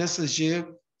 And if this is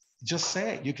you, just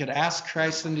say it. You could ask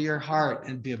Christ into your heart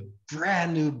and be a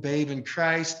brand new babe in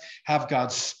Christ, have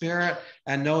God's Spirit,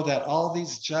 and know that all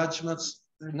these judgments,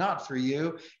 they're not for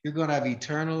you. You're going to have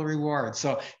eternal reward.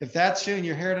 So if that's you and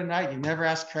you're here tonight, you never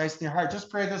asked Christ in your heart,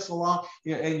 just pray this along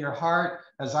in your heart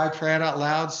as I pray it out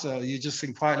loud. So you just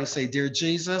can quietly say, Dear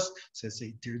Jesus,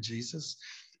 say, Dear Jesus,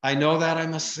 I know that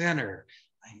I'm a sinner.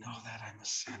 I know that I'm a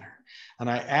sinner. And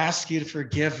I ask you to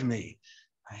forgive me.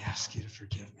 I ask you to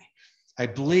forgive me. I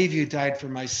believe you died for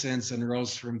my sins and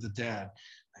rose from the dead.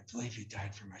 I believe you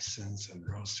died for my sins and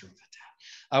rose from the dead.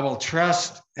 I will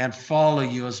trust and follow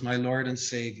you as my Lord and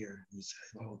Savior.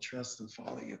 I will trust and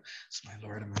follow you as my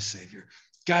Lord and my Savior.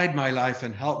 Guide my life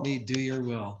and help me do your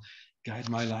will. Guide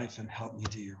my life and help me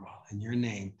do your will. In your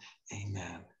name,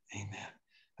 amen. Amen.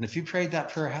 And if you prayed that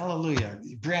prayer, hallelujah,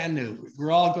 brand new.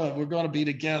 We're going to be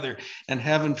together in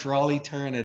heaven for all eternity.